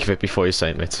 think of it before you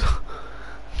say it, mate.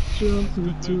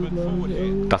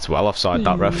 That's well offside,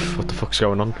 that ref. What the fuck's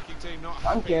going on?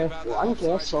 I don't care,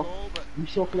 so... You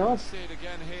sucking on.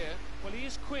 Well, he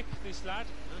is quick, this lad,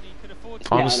 and he can afford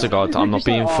to... Honest to God, I'm not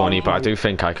being funny, but I do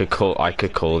think I could call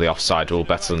the offside rule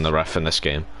better than the ref in this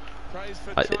game.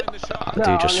 I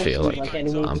do just feel like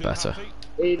I'm better.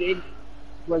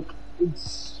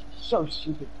 It's so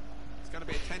stupid. It's going to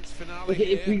be a tense finale Like,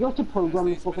 if we got to program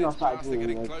the fucking offside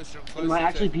rule, like, it might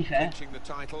actually be fair.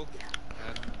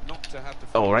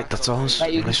 Alright, that's ours.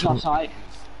 Like, you Nice can one. offside.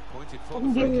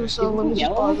 Fucking give me some, let me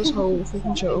just buy this whole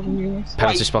fucking shit over me.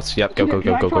 Penalty spots, yep, go.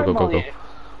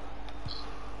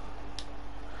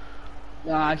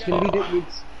 Nah, it's gonna be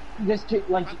it's just too,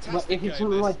 like, if it's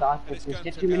something like that, there's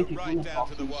just too many people in the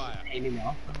box, it's just a pain in the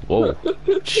ass. Whoa,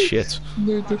 shit.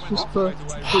 No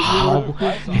disrespect. How?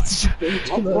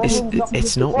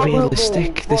 It's not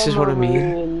realistic, this is what I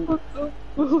mean.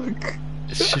 Fuck.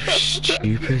 It's so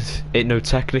stupid.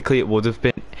 Technically it would have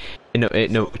been...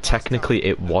 technically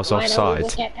it was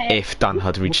offside if Dan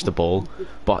had reached the ball,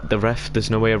 but there's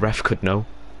no way a ref could know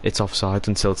it's offside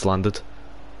until it's landed.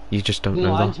 You just don't The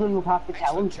know that. linesman will have to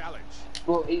tell him,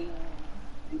 but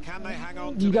Can they hang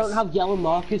on to you don't this? have yellow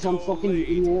markers on fucking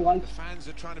in real life. Fans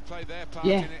are trying to play their part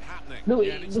Yeah. in it happening. No,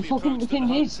 Yeah, and it's the fucking approach thing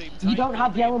that is, team you don't take.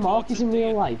 have yellow markers in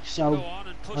real life, so Go on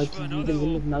and push like for you another,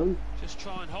 wouldn't have known. just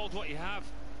try and hold what you have.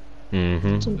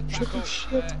 Mm-hmm. Some triple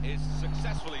shit. Is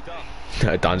successfully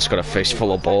done. Dan's got a face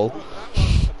full of ball.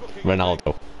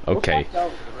 Ronaldo. Okay.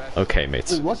 Okay, mate.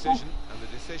 Wait, what's that? And the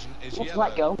decision is What's yellow.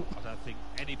 that go? I don't think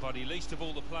anybody, least of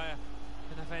all the player,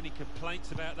 can have any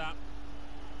complaints about that.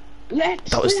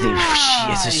 Let's That was the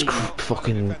fly! shittest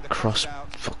fucking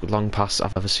long pass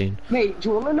I've ever seen. Mate, do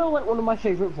you want to know like one of my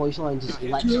favourite voice lines is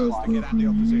Let's fly? Get out the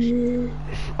opposition.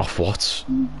 Off what?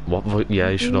 What? Yeah,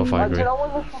 you should have, I Do you agree. know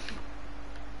when the fucking...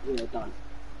 Yeah, done.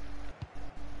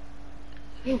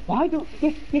 Why don't...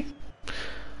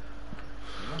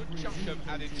 Chunk of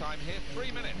added time here,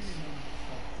 3 minutes.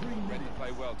 Ready to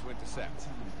play well to intercept.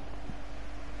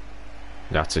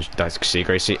 That's see,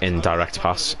 Gracie, indirect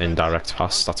pass,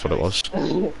 that's what it was.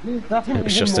 That's It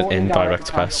was just an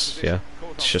indirect pass, yeah.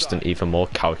 It's just an even more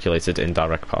calculated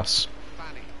indirect pass.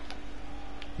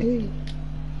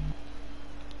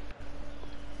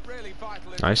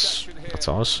 Nice, that's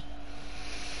ours.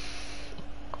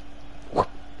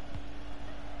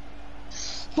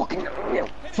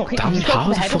 Damn, how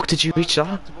the fuck did you reach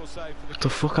that? What the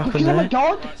fuck happened there?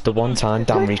 The one time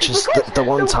Dan reaches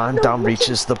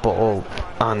the ball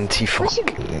and he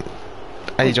fucking...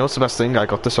 Hey, you know what's the best thing? I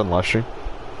got this on live stream.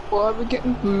 Why are we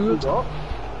getting booed?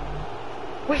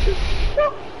 We're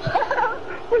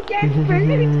getting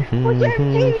booed! We're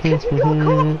getting booed because we got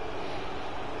caught!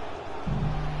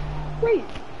 Wait,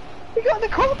 we got the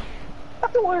cup? I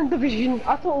thought we were in division.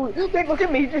 I thought we... Wait, look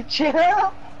at me, just chill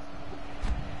out.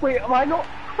 Wait, am I not?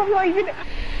 I'm not even...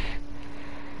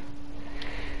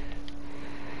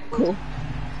 Cool.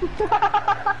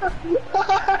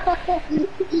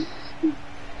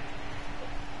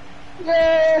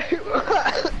 Yeah!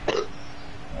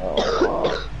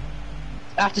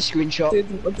 That's a screenshot.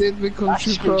 I did become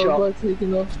too proud by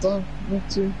taking off that. Not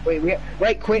to.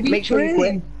 Wait, quit, make sure you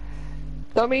quit.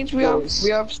 That means we have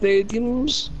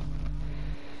stadiums.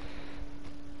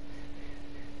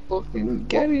 Fucking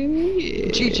get in here.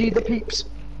 GG the peeps.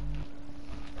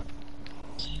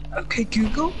 Okay,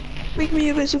 Google, make me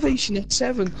a reservation at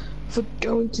 7 for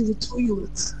going to the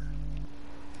toilet.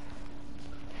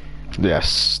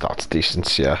 Yes, that's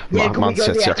decent, yeah. Man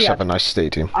City actually have a nice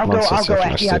stadium. I'll go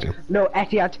Etihad. No,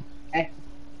 Etihad.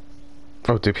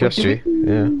 Oh, do PSG?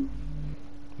 Yeah.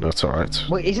 That's alright.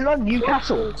 Wait, isn't that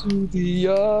Newcastle? To the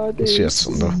yard. Yes,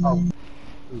 no.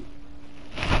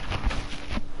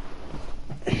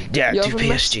 Yeah, do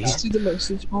PSG. To the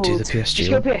message board. Do the PSG. Just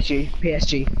go PSG.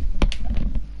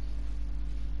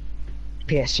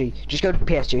 PSG. Just go to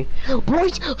PSG.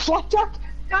 Right, flapjack,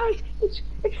 guys. It's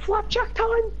flapjack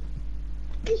time.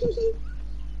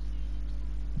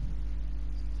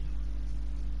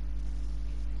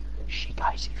 Shit,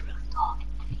 guys, it's really dark.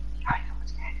 Guys, I'm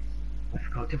scared. I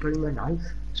forgot to bring my knife,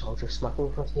 so I'll just smack him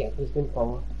across the head. He's been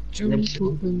falling. Jump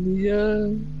up in the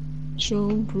air.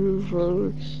 Jump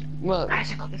over. Man.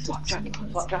 Guys, I got the flapjack.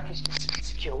 Flapjack is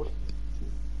secured.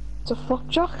 It's a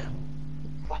flapjack?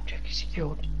 Flapjack is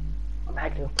secured.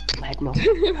 Magnum.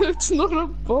 It's not a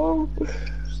bomb.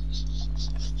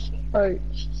 Hey,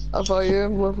 have I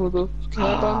leveled up? Can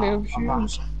I buy me own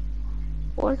shoes?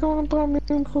 Why can't I buy me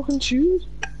own fucking shoes?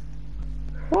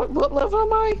 What level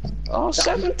am I? Oh,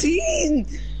 17!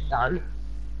 Dan.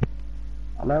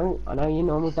 I know you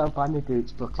normally don't buy me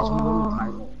boots, but because we won the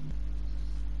title.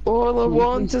 All I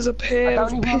want is a pair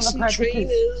of pissing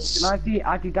trainers. Can I have the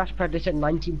Adidas Predator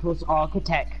 19 Plus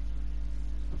Architect?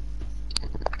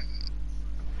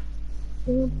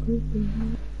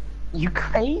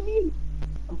 Ukrainian?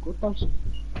 I'm good, thanks.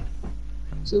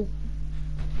 So,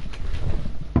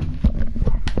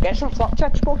 get some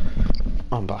flapjacks, bro.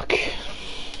 I'm back.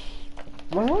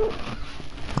 What?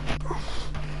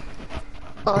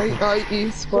 I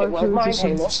eat by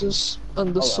photosynthesis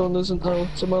and the sun isn't out,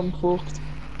 so I'm fucked.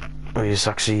 Are you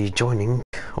actually joining,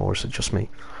 or is it just me?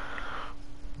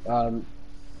 I'm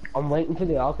waiting for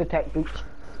the architect boots.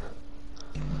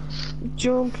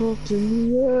 Jump up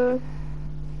in the air.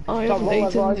 I haven't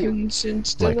eaten anything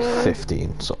since dinner. Like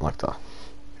 15, something like that.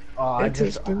 It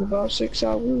has been about 6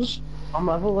 hours. I'm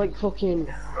level like fucking...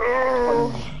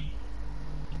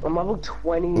 I'm level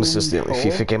 20. This is the only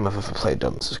FIFA game I've ever played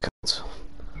on this account.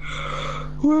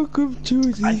 Welcome to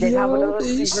the I did have another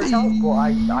secret account, but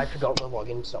I forgot the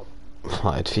login, so...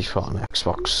 I had FIFA on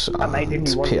Xbox and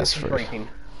PS3.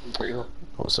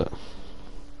 What was it?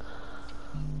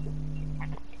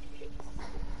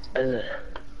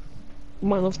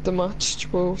 Man of the match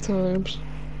 12 times.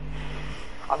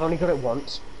 I've only got it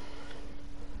once.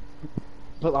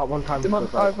 But that one time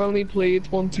I've only played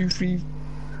 1, 2, 3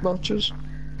 matches.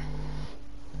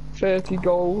 30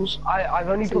 goals. I've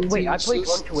only played, I played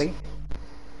 1 to 8.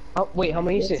 Oh, wait, how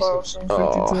many assists?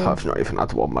 Oh, I've not even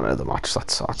had 1 man of the match,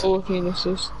 that's sad. 14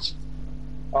 assists.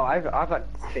 Oh, I've had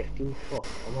 15. Fuck,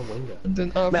 I'm a winger. And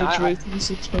then average rating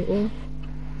 6.1.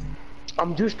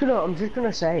 I'm just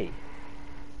gonna say,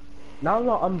 now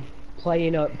that I'm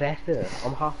playing out better,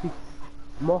 I'm happy,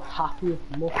 more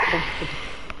comfortable.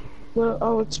 Well, I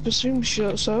would presume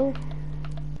so.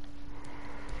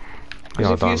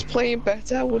 Yeah, if you was playing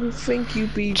better, I wouldn't think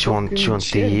you'd be. Do you want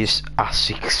these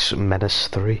ASICS Menace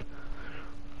 3?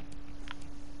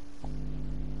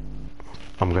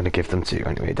 I'm gonna give them to you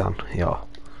anyway, Dan. Yeah.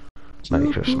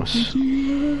 Merry Christmas.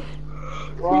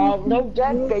 Wow, no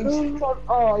dead base.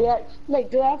 Oh yeah, mate,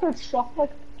 do I have a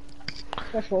chocolate?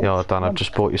 Yeah, Dan, I've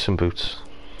just bought you some boots.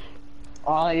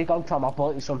 Oh, there you go, Tom. I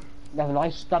bought you some. They're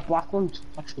nice. That black ones,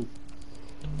 actually.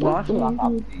 No, actually, not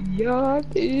bad. Yeah,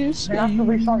 is You have to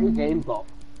restart your game, but.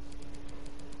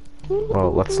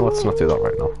 Well, let's not do that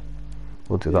right now.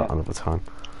 We'll do that Yeah. another time.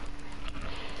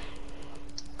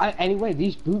 Anyway,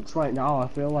 these boots right now, I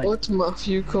feel like. Let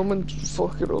Matthew come and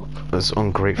fuck it up. As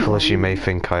ungrateful as you may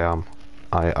think I am,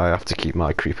 I have to keep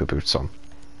my creeper boots on.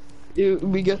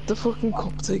 We get the fucking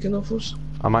cup taken off us.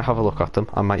 I might have a look at them.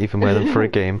 I might even wear them for a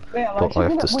game, Yeah, but I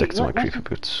have to stick wait, to my like, creeper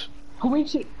boots. Can we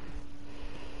see?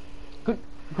 Can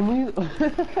we?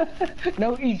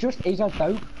 No, he's a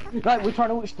dope. Like we're trying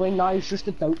to explain now, he's just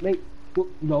a dope, mate. But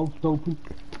no, dope.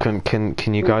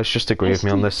 Can you guys just agree with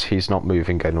me on this? He's not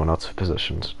moving anyone out of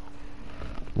positions.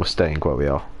 We're staying where we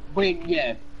are. Wait,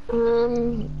 yeah.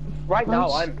 Right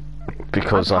now I'm.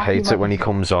 Because I hate it when he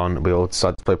comes on, we all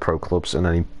decide to play pro clubs, and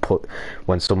then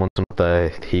when someone's not there,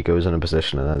 he goes in a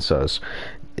position and then says,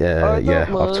 yeah,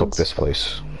 I've took this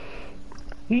place.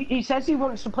 He says he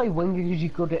wants to play winger because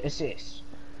he's good at assists.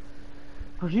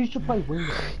 Because he used to play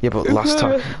winger. Yeah, but last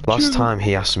time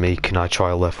he asked me, can I try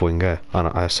a left winger? And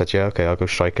I said, yeah, okay, I'll go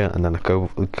striker, and then I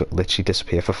go literally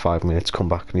disappear for 5 minutes, come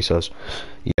back, and he says,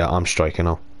 yeah, I'm striker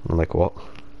now. I'm like, what?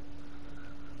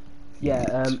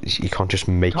 Yeah, you can't just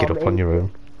make it up on your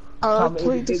own. I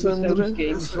played defender.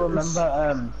 Games,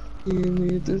 remember, You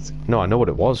needed. No, I know what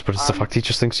it was, but it's the fact he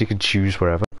just thinks he can choose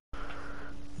wherever.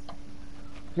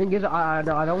 Thing is, I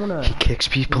don't wanna. He kicks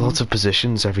people out of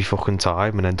positions every fucking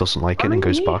time and then doesn't like it and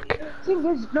goes back. Thing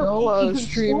is,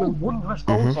 he scored wondrous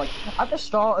goals. Like at the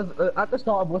start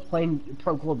of us playing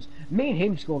pro clubs, me and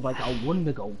him scored like a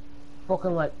wonder goal,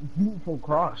 fucking like beautiful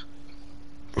cross.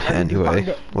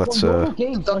 Anyway, let's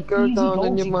That go down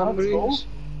in your memories.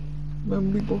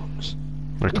 Memory box.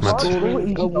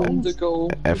 recommend A wonder goal.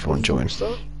 everyone join.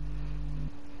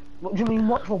 What do you mean?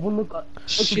 What for wonder goal?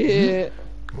 Shit.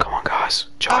 Come on, guys,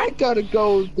 join. I gotta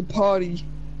go to the party.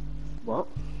 What?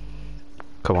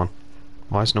 Come on.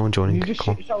 Why is no one joining? You just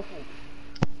Come shit yourself.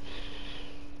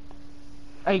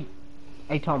 Hey,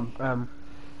 Tom.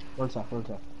 One sec.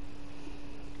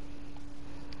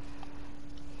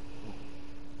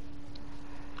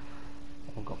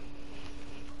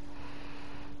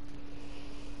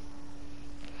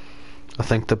 I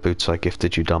think the boots I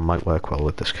gifted you, Dan, might work well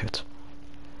with this kit.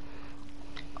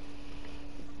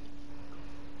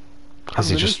 Has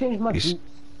he just? I thought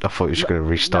you were just going to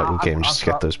restart your game just to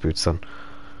get those boots then.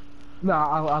 No,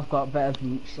 I've got better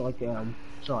boots. Like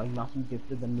sorry, Matthew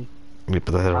gifted them me. Yeah,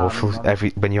 but they're awful.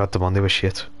 When you had them on, they were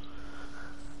shit.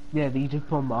 Yeah, they just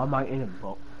put Marmite in them,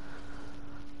 but.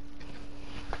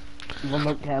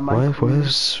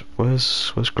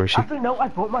 Where's Gracie? Actually, no, I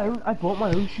bought my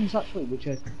own shoes actually, which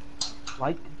I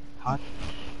like.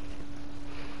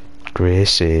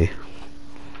 Gracie.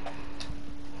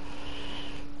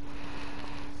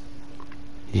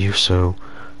 You so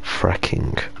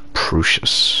fracking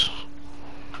precious.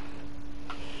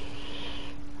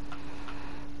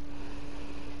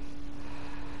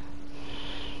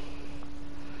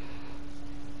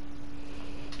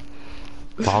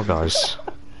 Wow, guys.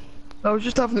 I was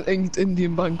just having an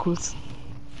Indian banquet.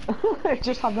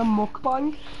 Just have a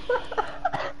mukbang.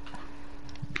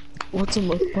 What's a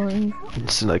mukbang?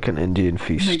 It's like an Indian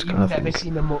feast kind of thing. You've never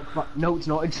seen a mukbang? No, it's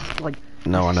not. It's just like.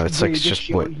 No, I know. It's like just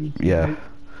yeah.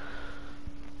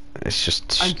 It's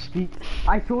just.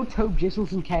 I thought Tobe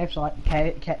Jizzles and KFC. I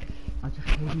just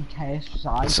called him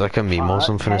KFC. It's like a meme or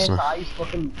something, isn't it?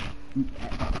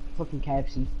 Fucking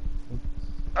KFC.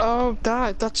 Oh,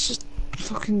 that's just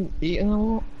fucking eating a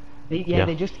lot. Yeah,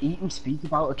 they just eat and speak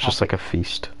about it. It's just like a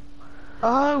feast.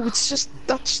 Oh, it's just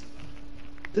that's.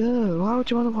 Why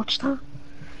would you want to watch that?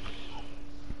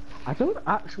 I don't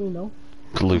actually know.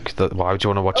 Luke, why would you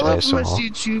want to watch ASMR? ASMR?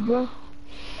 YouTuber.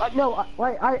 No,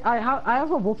 I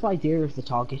have a rough idea of the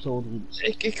target audience.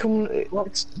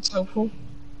 It's helpful.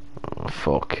 Oh,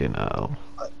 fucking hell.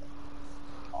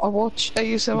 I watch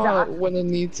ASMR when I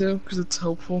need to because it's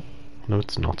helpful. No,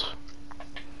 it's not.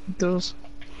 It does.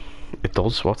 It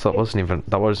does. What? That wasn't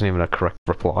even a correct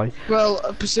reply. Well,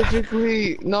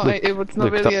 specifically, not Look, it was not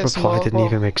Luke, really that ASMR. reply didn't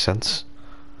even make sense.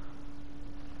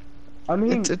 I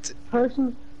mean,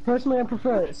 personally, I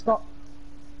prefer Scott.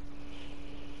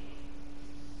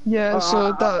 Yeah,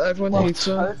 so that everyone hates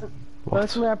her.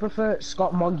 Personally, I prefer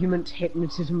Scott Monument's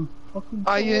hypnotism.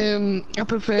 I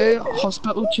prefer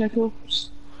hospital checkups.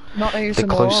 Not ASMR. The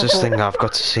closest thing I've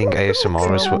got to seeing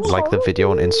ASMR is like the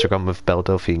video on Instagram of Belle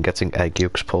Delphine getting egg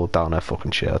yolks pulled down her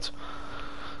fucking shirt.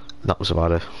 That was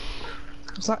about it.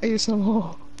 Was that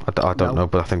ASMR? I don't know,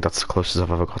 but I think that's the closest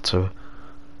I've ever got to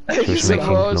it. She was making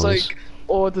ASMR is noise. like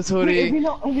auditory. Have you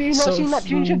not seen that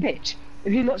ginger bitch?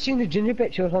 Have you not seen the ginger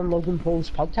pictures on Logan Paul's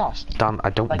podcast? Dan,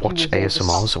 I don't Like, watch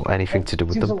ASMRs or anything to do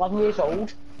with He was them. 11 years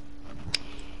old.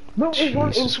 No, it was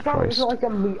on Jesus Instagram, it was Christ. like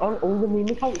on all the meme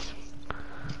accounts.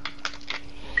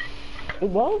 It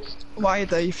was? Why are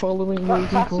they following That Logan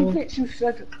classy Paul? picture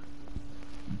said...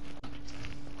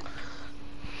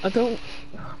 I don't...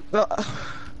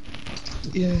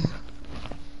 yeah.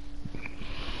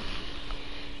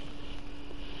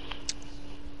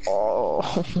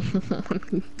 Oh.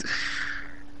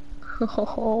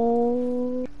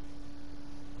 Oh.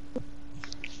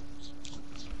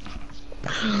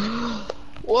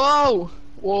 Whoa!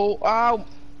 Whoa, ow!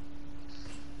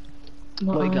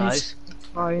 My Wait, eyes. guys.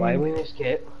 Fine. Why are we in this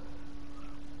kit?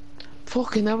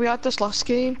 Fucking hell, we had this last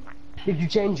game. Did you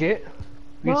change it?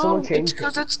 Did No, someone it's change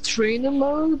because it? it's training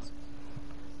mode.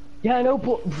 Yeah, I know,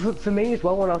 but for me as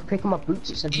well, when I was picking my boots,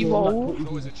 it said... Evolve. It's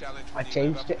always a challenge I when you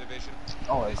changed move up a it. division.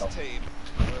 Oh, This I got team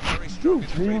were very strong in the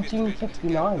Dream previous Team division.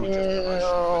 59.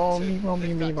 Oh, They've got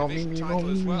division title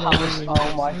as well. Palace,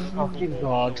 oh my fucking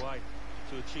god.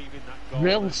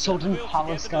 Real sudden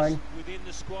Palestine.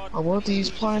 I want these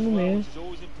playing in here.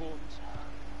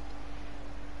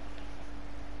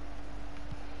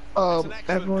 Oh, It's an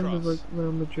excellent everyone cross. with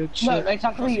Real Madrid No, shit. it's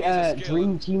actually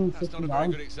Dream Team That's not a very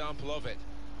 59. good example of it.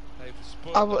 They've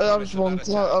spoiled I the was promise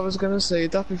of that I attack. was gonna say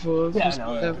that before. Yeah, Because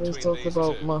no, everyone's between talking these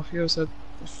about two. Mafia. I said,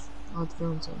 I'd throw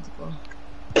on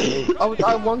the back.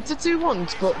 I wanted to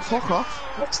once, but fuck off.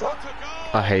 What's that?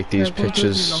 I hate these Yeah, but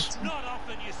pictures.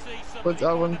 But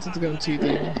I wanted to go 2D.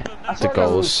 I The thought that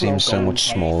goals was seem so goals. much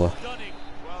smaller. Well,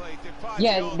 they defied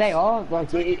Yeah, the they odds. are.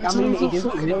 Like, I mean, it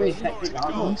doesn't really affect it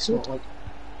that much. But, like,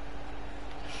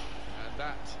 And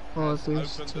that Oh, has at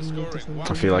least opened the two scoring.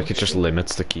 different I feel like it just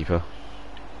limits the keeper.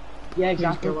 yeah, Please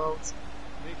exactly. go out.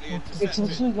 Neatly It's intercepted.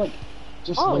 literally like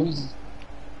just Oh. raises.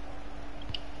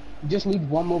 You just need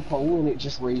one more pole and it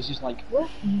just raises like.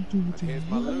 And here's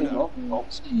Maluna.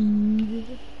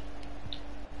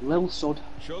 Lil Sud.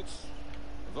 Schultz.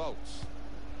 Volts.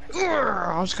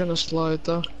 I was gonna slide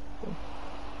though.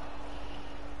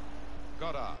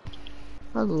 Goddard.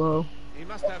 Hello. He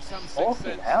must have some sixth Fucking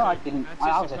sense hell, I to didn't.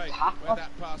 I was anticipate attacked. where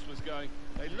that pass was going.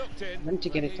 They looked in, Meant to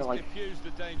get but it to, he's like, diffused the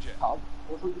danger. Top,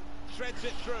 wasn't it? Threads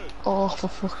it through. Oh, for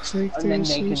fuck's sake, And then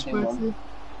dude, they so can do one. sweaty.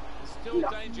 There's still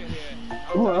danger here.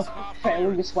 Oh, Over this half failing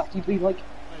period. the sweaty be like.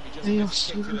 Maybe just They are miskicked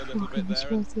so it a little bit fucking there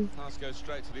and sweaty. pass goes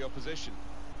straight to the opposition.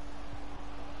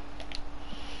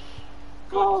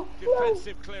 Good Oh, no.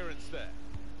 defensive clearance there.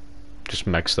 Just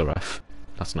megs the ref.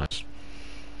 That's nice.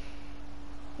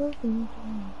 Able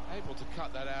to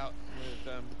cut that out with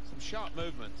some sharp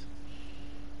movement.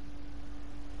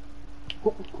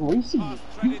 What Gracie? Pass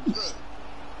threaded through.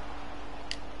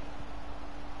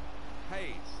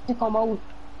 Hayes Stick on out.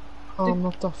 Oh, I'm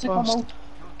not that Stick on fast. out.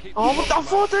 can't keep Oh, the but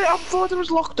ball back. I thought it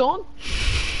was locked on.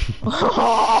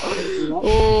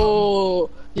 Oh,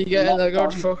 you're getting a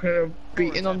good fucking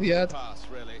beating on the head. Pass,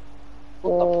 really.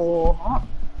 Oh,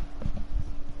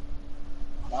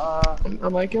 I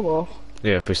might go off.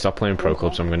 Yeah, if we stop playing pro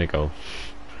clubs, I'm gonna go.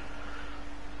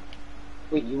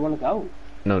 Wait, you wanna go?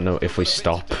 No, if we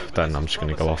stop, then I'm just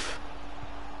gonna go off.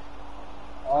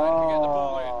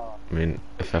 Oh. I mean,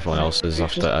 if everyone else is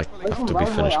after we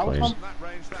finish playing. From that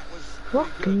range, that was pretty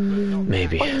good, but not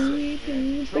Maybe.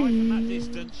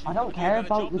 I don't care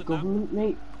about the government,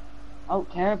 mate. I don't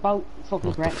care about fucking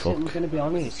What the Brexit, I'm fuck? gonna be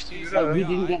honest. Like, we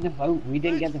didn't get the vote. We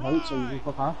didn't get the vote, so you can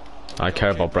fuck off. I care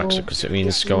about Brexit because it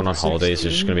means going on holidays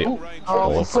is just gonna be Oh,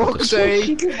 awful. for fuck's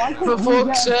sake! For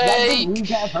fuck's sake! We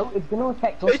get a vote, it's gonna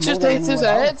affect us It just more hit than his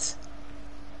anyone head. else.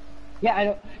 Yeah, I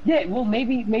know. Yeah, well,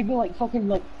 maybe like fucking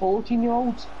like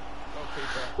 14-year-olds.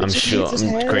 I'm just sure, hit his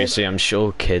head. Gracie, I'm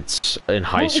sure kids in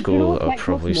high Well, it school will are affect us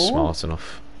probably more. smart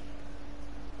enough.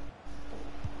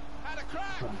 had a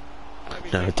crack. Maybe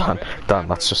No, taking a Dan, bit of Dan, camera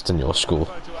that's just in your school.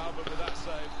 photo album with that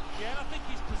save. Yeah, I think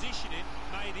his positioning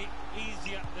made it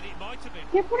easier than it might have been.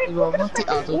 Yeah, but it's Well, not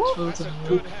the adults That's a voting.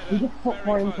 good We header. just put Very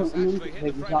more in close, front of me actually. Hit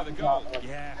because the we frame of the goal.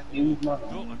 Yeah, use my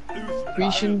built an oof.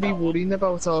 We shouldn't be worrying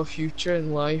about our future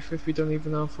in life if we don't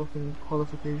even have fucking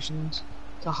qualifications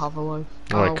to have a life.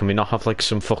 Alright, can we not have like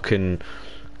some fucking...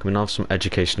 Can we not have some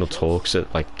educational talks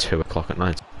at like 2 o'clock at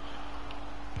night?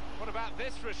 What about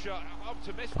this for a shot?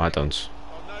 Optimistic. I don't.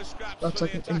 Oh, no scraps That's for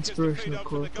like the an attackers to inspirational feed on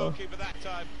from the quote, though. goalkeeper that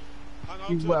time. Hung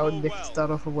on You to the well ball nicked that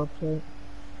off a website.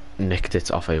 Nicked it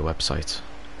off a website.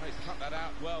 He's cut that out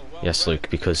well Yes, read. Luke,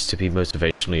 because to be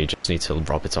motivational you just need to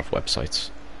rob it off websites.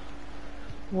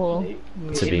 Well,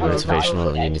 To be I will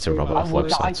motivational die. you need to rob it I off will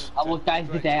die. websites. I will die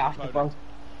the day after, bro.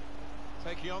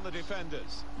 Taking on the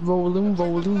defenders. rolling.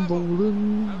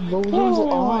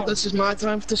 Oh, this is my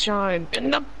time to shine. In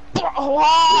the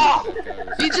Oh,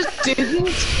 he just didn't.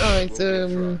 Alright,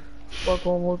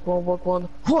 walk one.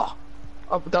 Whoa!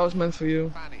 Oh, but that was meant for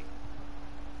you.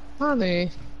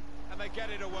 Funny. And they get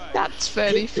it away. That's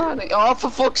very funny. Oh, for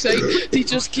fuck's sake! They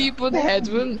just keep on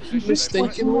heading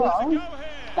mistakenly.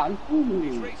 Thank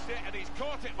you.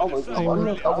 I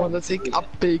want to take a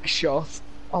big shot.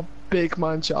 A big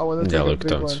man shot. I want to take a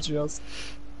big man shot.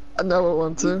 I know I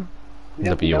want to.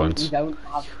 No, but you won't. We don't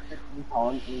have we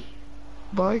can't.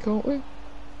 Why can't we?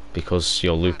 Because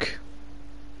you're Luke.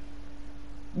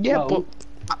 Yeah, No,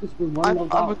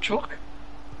 but I'm a truck.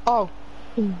 Oh.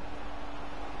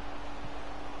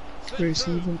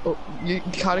 Receiving. Oh, your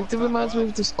character reminds me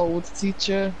of this old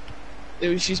teacher.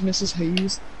 She's Mrs.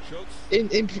 Hayes. Yeah.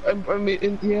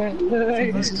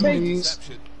 Mrs. Hayes.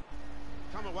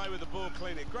 Come away with the ball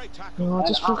cleanly. Great tackle. Oh,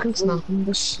 just fucking snapping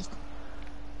this shit.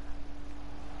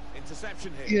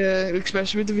 Interception here. Yeah,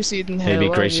 especially with the receding hair.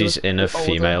 Maybe Gracie's inner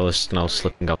female is now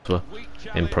slipping up to her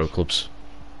in Pro Clubs.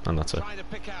 And that's it. Trying to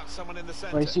pick out someone in the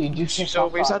centre. Right, so you just She's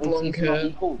always had long hair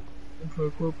in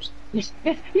Pro Clubs. Yes,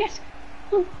 yes, yes!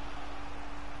 Well,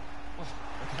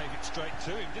 they gave it straight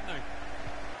to him, didn't they?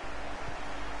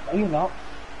 No, you're not.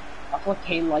 That's what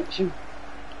Kane likes you.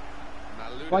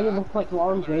 Why you look like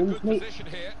Lauren James, mate?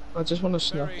 I just want to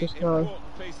snap this guy.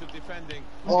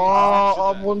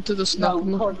 Oh, I wanted to snap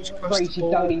him. No, Gracie,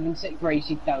 don't even sit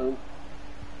Gracie down.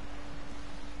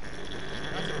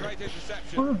 That's a great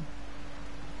interception.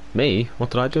 Me?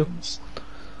 What did I do? Rushing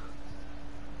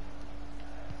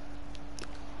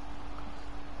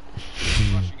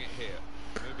it here.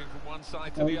 Moving from one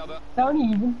side to the other. Don't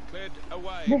even. Cleared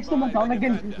away. Mr.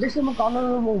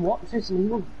 McGonagall will watch this and he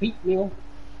will beat me up.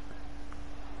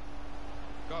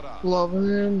 Loving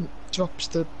him. Drops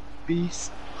the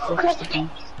beast. Drops the beast.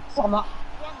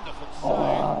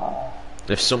 Wonderful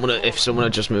If someone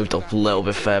had just moved up a little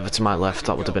bit further to my left,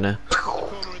 that would have been it.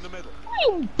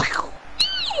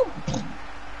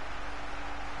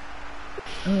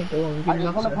 I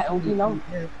just want a penalty now.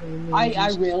 I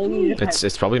really need a penalty.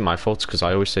 It's probably my fault because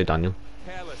I always say Daniel.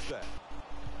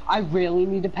 I really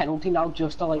need a penalty now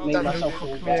just to like make myself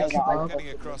feel better. Getting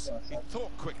across. He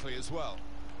thought quickly as well.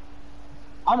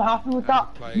 I'm happy with that.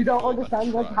 You don't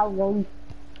understand like how long.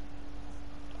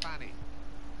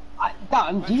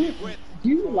 Dan, do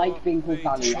you like being called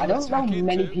Danny? I don't know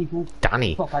many people.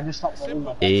 Danny. Fuck, I just stopped saying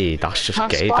that. That's just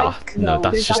gay. That no,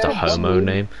 that's just a homo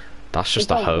name. That's just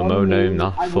a homo name.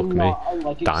 Nah, fuck me.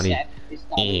 Danny.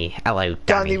 Hello,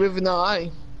 Danny with an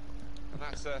eye. And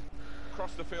that's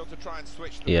across the field to try and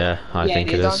switch. Yeah, I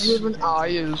think it is. Danny with an eye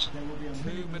is.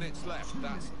 2 minutes left.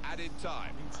 That's added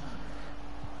time.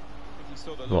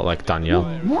 What, like Danielle?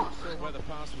 What? Where the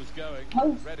pass was going.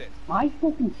 Oh, Read it. my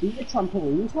fucking feet are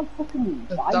trampolines. Like fucking.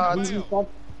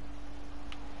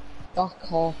 That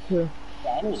carpet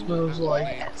smells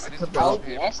like Oh,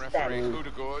 yes, Danny.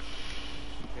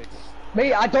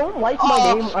 Mate, I don't like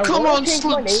my name. I come on,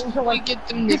 sluts. We get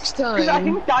them next time. Because I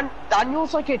think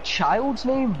Daniel's like a child's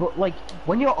name, but like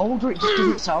when you're older, it just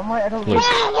doesn't sound right. I don't know.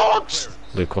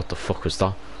 Luke, what the fuck was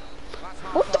that?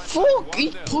 What the fuck?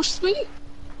 He pushed me.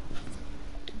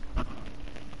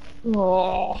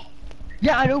 Oh.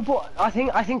 Yeah, I know, but I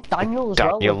think Daniel as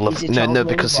Daniel well. Like, no,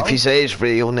 because if you say his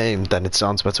real name, then it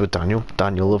sounds better with Daniel.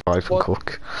 Daniel Levi from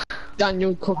Cook.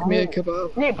 Daniel, cook me a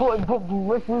kebab. Yeah, but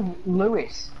with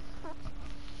Lewis.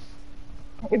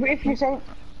 If you say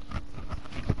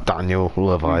Daniel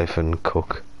Leviathan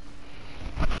Cook.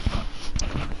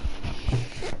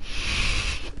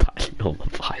 Daniel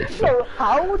Leviathan. So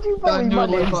how would you believe my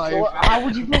name? How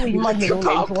would you believe my middle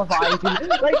name's Leviathan?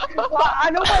 Like, I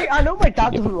know my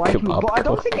dad doesn't like me, but I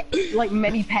don't think like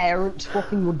many parents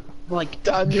fucking would like.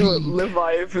 Daniel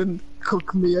Leviathan,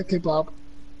 cook me a kebab.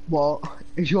 What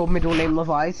is your middle name,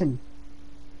 Leviathan?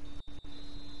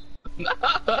 Team's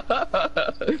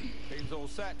all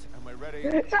set, and we're ready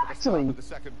for the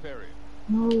second period.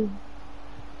 No.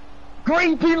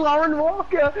 Great P. Lauren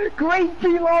Walker! Great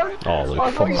P. Lauren! Oh,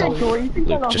 Luke, fuck off.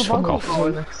 Luke, just fuck off.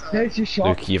 There's your shot.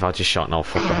 Luke, you've had your shot now,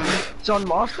 fuck off. John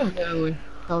Marston. That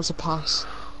was a pass.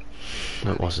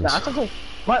 No, it wasn't. That's okay.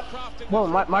 Well,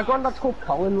 my granddad's called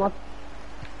Colin, lad.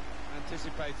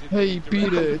 Hey,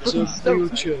 Peter, it's a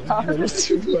future. Is that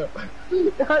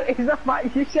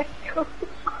what you said?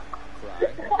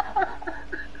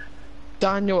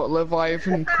 Daniel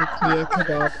Leviathan, cook me a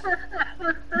kebab.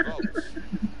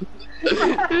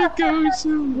 It goes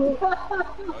so well.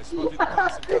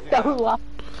 Don't laugh.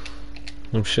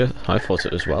 Oh shit, I thought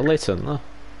it was well later than that.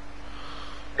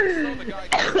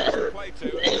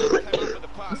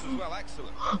 pass as well,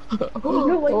 excellent.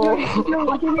 No,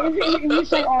 like if you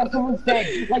say, oh, someone's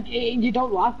dead, like, you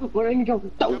don't laugh, but then you go,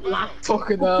 don't laugh.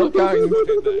 Fucking hell, gang.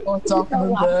 What's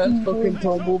happening there? Fucking It's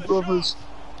on Tumble the Brothers. shot.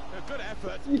 A good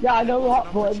effort. Yeah, I know that,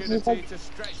 An but it's just opportunity like, to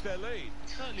stretch their lead.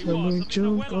 Certainly Can was. we I mean,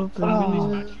 jump they're well up on in top of the this air?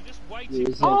 match. You just waiting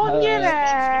Is for it the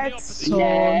her? opposition.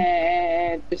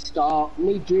 Yeah, to start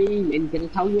me dreaming. Did I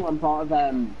tell you I'm part of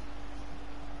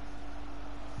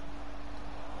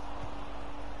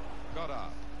Got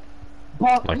up.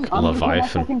 But Like I'm gonna put my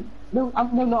Leviathan. fucking, no,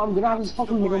 I'm gonna have his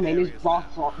fucking middle name is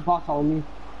Bartholomew.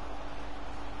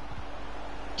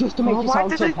 Just to make Oh, it why sound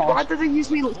did so they posh. use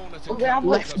me Corner to I'm cut. gonna have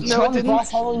left? like No, John it didn't.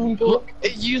 Bartholomew. But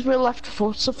it used my left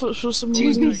foot for some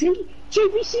reason.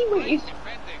 JBC, wait, Defending.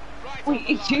 Right on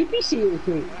the it's line. JBC with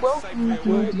me. Welcome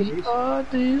to the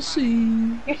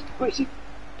Odyssey. Yes, wait, see.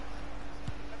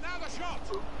 And now the shot.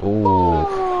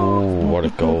 Ooh, what a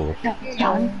goal.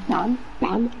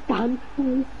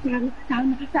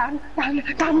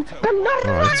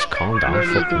 Alright, calm down,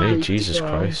 fuck me, Jesus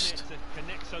Christ.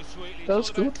 That was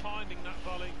good. Timing that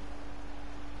volley.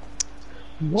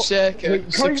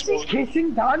 Second, Gracie's 6-1.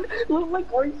 kissing Dan. Look like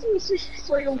Gracie's just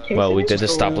like kissing. Well, we did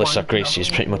establish that Gracie is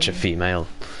pretty much a female.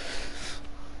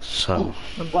 So,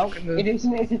 Well, it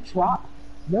isn't. It's a trap.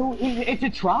 No, it's a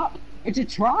trap. It's a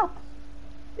trap.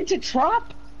 It's a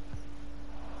trap.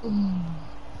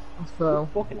 So,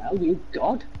 Fucking hell, you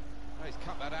god. Oh, he's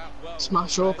cut that out well.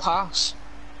 smash or pass.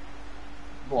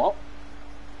 What?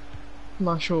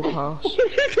 Smash or pass.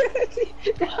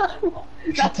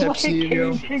 That's Pep like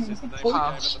cereal.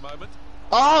 Pass. At the moment.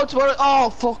 Oh, it's what? Oh,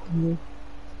 fuck me. And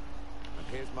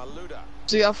here's Maluda.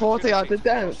 See, I thought they added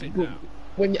that, but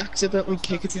when you accidentally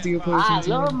kick it to the I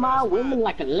opposing love team. my women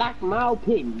like I like my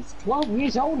pins. 12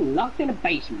 years old and locked in a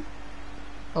basement.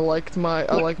 I like my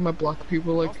black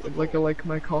people like I like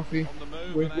my coffee. On the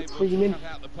move With and able to Freeman. cut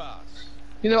out the pass.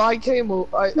 You know, I came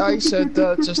up, I said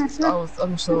that just,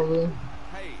 I'm sorry.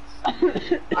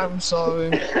 Hayes. I'm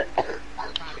sorry.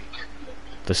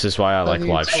 this is why I like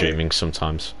live streaming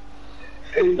sometimes.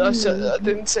 I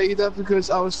didn't say that because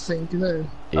I was thinking it.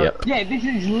 Yep. Yeah, this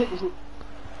is literally.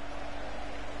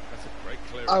 That's a great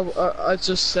clearance. I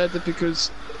just said it because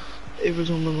it was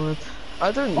on my mind.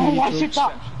 I don't Oh, I need said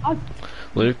drugs. that.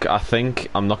 Luke, I think,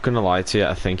 I'm not gonna lie to you,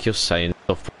 I think you're saying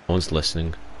stuff but no one's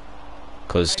listening.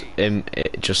 Because,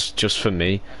 just for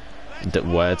me, the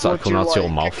words that What come you out of your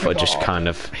like, mouth are just kebab? kind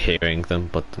of hearing them,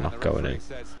 but they're And not the going referee in.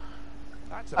 says,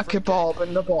 that's A free kick. kebab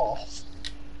in the ball.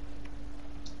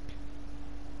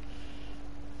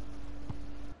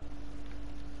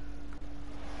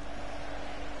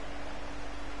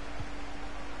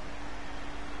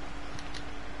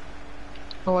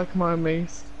 I like my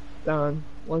mace, Dan.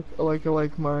 I like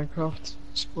Minecraft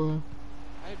Square.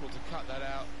 Able to cut that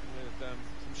out with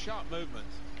some sharp movement.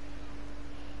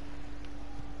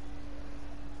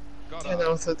 Got 10 up.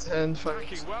 out of 10, thanks.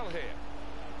 Attacking well here.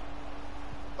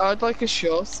 I'd like a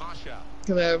shot. Marshall.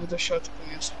 Can I have the shot,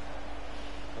 please?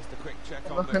 That's the quick check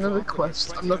I'm on not the gonna clock, request.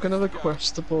 with I'm not gonna 20 minutes to go.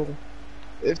 request the ball.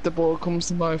 If the ball comes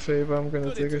to my favour, I'm gonna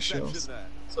Good take a interception shot. there.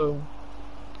 So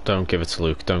Don't give it to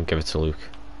Luke, don't give it to Luke.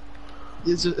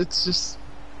 it's just.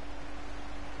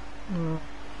 I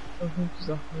think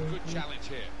exactly. Good challenge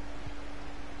here.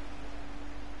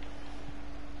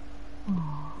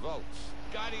 Volts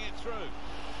guiding it through.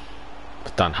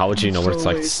 But Dan, how would you know what it's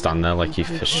like to So stand there like you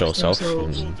fished yourself? So-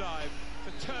 Full dive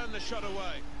to turn the shot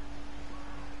away.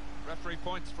 Referee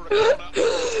points for a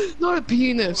corner. Not a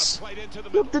penis. Played into the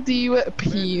middle. What did you at a Fed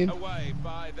peen? away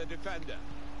by the defender.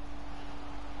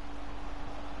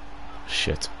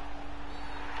 Shit.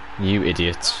 You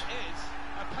idiot. That is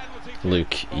a penalty kick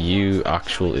Luke, for you once.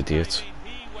 actual idiot.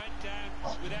 He went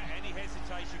down without any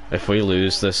hesitation. If we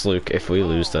lose this, Luke, if we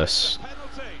lose this,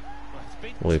 Penalty. Well, it's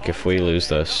been Luke, if we lose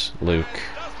this, Luke,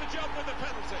 Does the job with the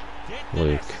penalty. Did the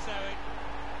Luke. necessary.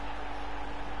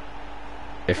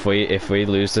 if we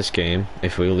lose this game,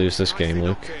 Nicely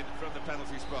Luke, knocked in from the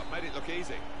penalty spot. Made it look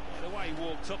easy. The way he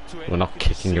walked up to it, we're not you could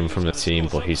kicking see him he from the was gonna team,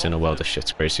 score but he's in a something. world of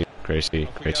shit. Gracie, Off we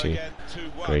go again,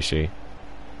 2-1. Gracie.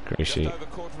 Just over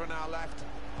quarter of an hour left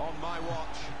on my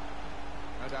watch.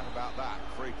 No doubt about that.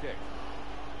 Free kick.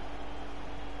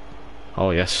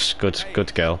 Oh yes,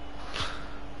 good girl.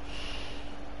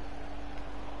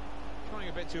 Trying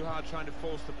a bit too hard, trying to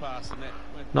force the pass, and it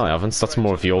went No, I haven't. That's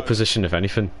more of your straight to the position, if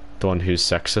anything. The one who's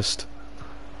sexist.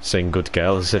 Saying good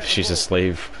girl as if she's a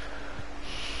slave. post.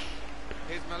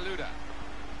 Here's Maluda.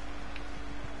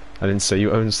 I didn't say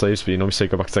you own slaves, but you normally say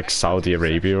go back to like Saudi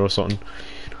Arabia or something.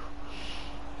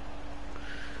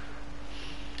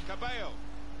 Cabello.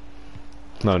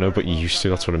 No, but you used to,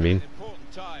 that's what I mean.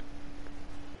 Important time.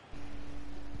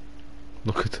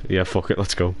 Look at, yeah, fuck it,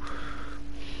 let's go.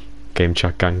 Game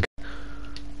chat gang.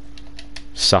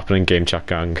 Sapling game chat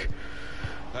gang.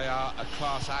 They are a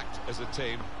class act as a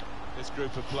team, this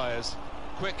group of players.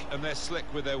 Quick and they're slick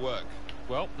with their work.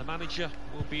 Well, the manager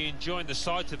will be enjoying the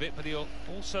sight of it, but he'll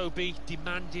also be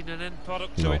demanding an end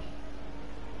product to it.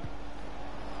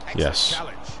 Excellent Yes.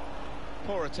 challenge.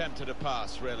 Poor attempt at a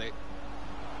pass, really.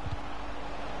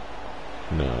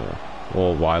 No.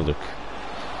 Oh, why, look.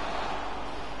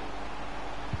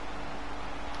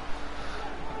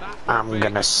 I'm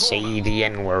gonna say the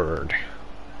N-word.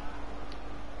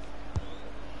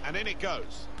 And in it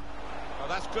goes. Well,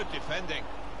 that's good defending.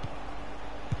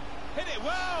 Hit it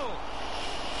well!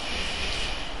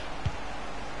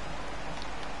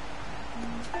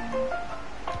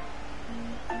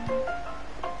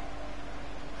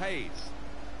 Hayes.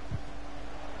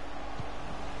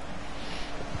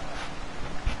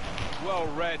 Well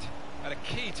read at a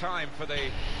key time for the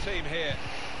team here.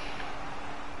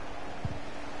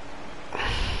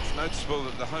 It's noticeable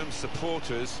that the home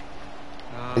supporters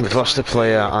We've lost a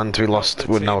player and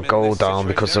we're now goal down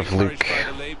because of Luke.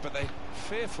 But they're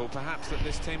fearful perhaps that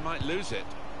this team might lose it.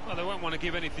 Well, they won't want to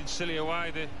give anything silly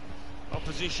away. The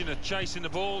opposition are chasing the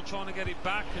ball, trying to get it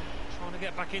back and trying to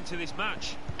get back into this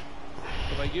match.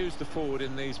 Well, they use the forward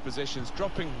in these positions,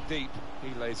 dropping deep.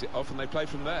 He lays it off and they play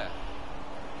from there.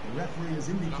 The referee has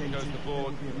indicated Up goes the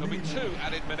board. There'll be 2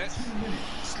 added minutes.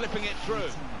 Slipping it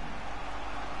through.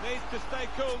 Needs to stay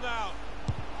cool now.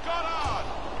 Got on!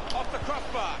 Off the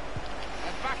crossbar.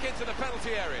 And back into the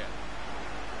penalty area.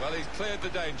 Well, he's cleared the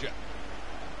danger.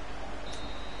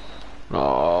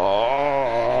 Oh,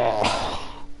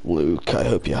 Luke, I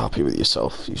hope you're happy with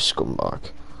yourself, you scumbag.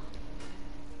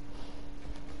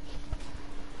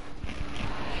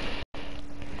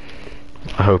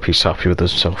 I hope he's happy with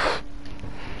himself.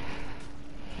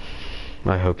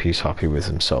 I hope he's happy with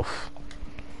himself.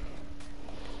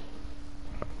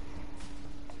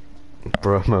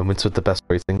 Bro, moments with the best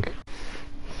rating.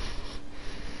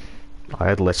 I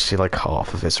had literally like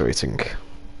half of his rating.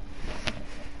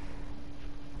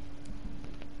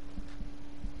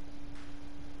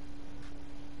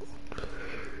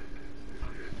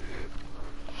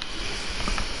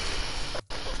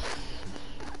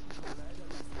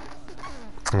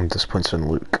 I'm disappointed in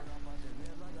Luke.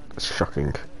 It's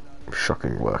shocking.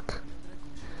 Shocking work.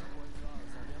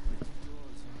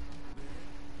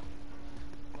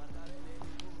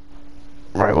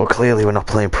 Right, well clearly we're not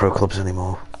playing pro clubs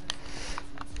anymore.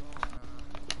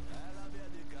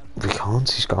 We can't,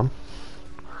 he's gone.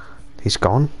 He's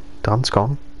gone. Dan's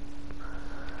gone.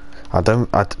 Dan,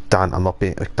 I'm not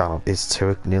being... Dan, it's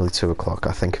nearly 2 o'clock.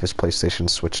 I think if his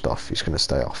PlayStation's switched off, he's going to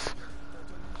stay off.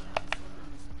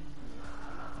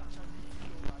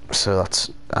 So that's...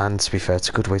 And to be fair, it's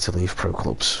a good way to leave pro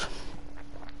clubs.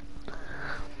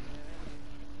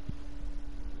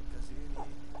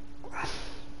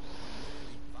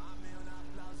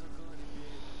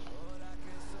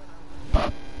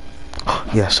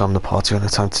 Yes, I'm the party owner.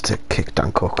 Time to kick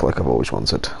Dan Cook like I've always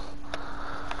wanted.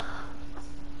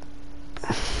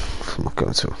 I'm not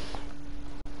going to.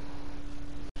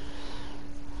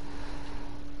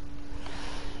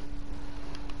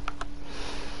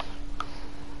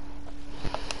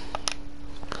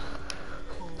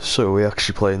 So are we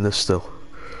actually playing this still?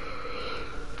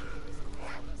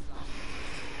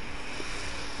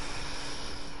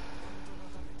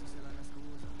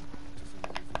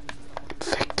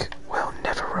 Vic will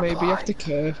never reply. Maybe you have to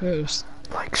care first.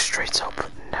 Like straight up,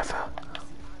 never.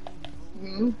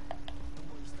 Mm.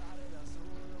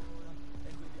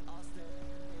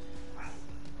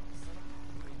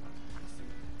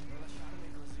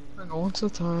 Hang on, what's the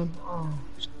time? Oh,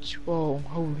 whoa,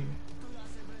 holy.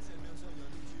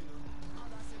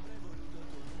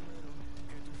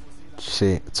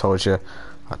 See, I told you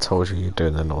you're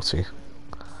doing the naughty.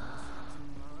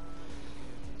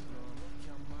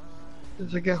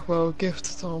 There's a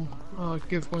gift, Tom. I'll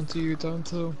give one to you, Dan,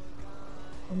 too.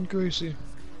 I'm greasy.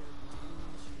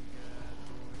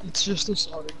 It's just a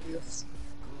sorry gift.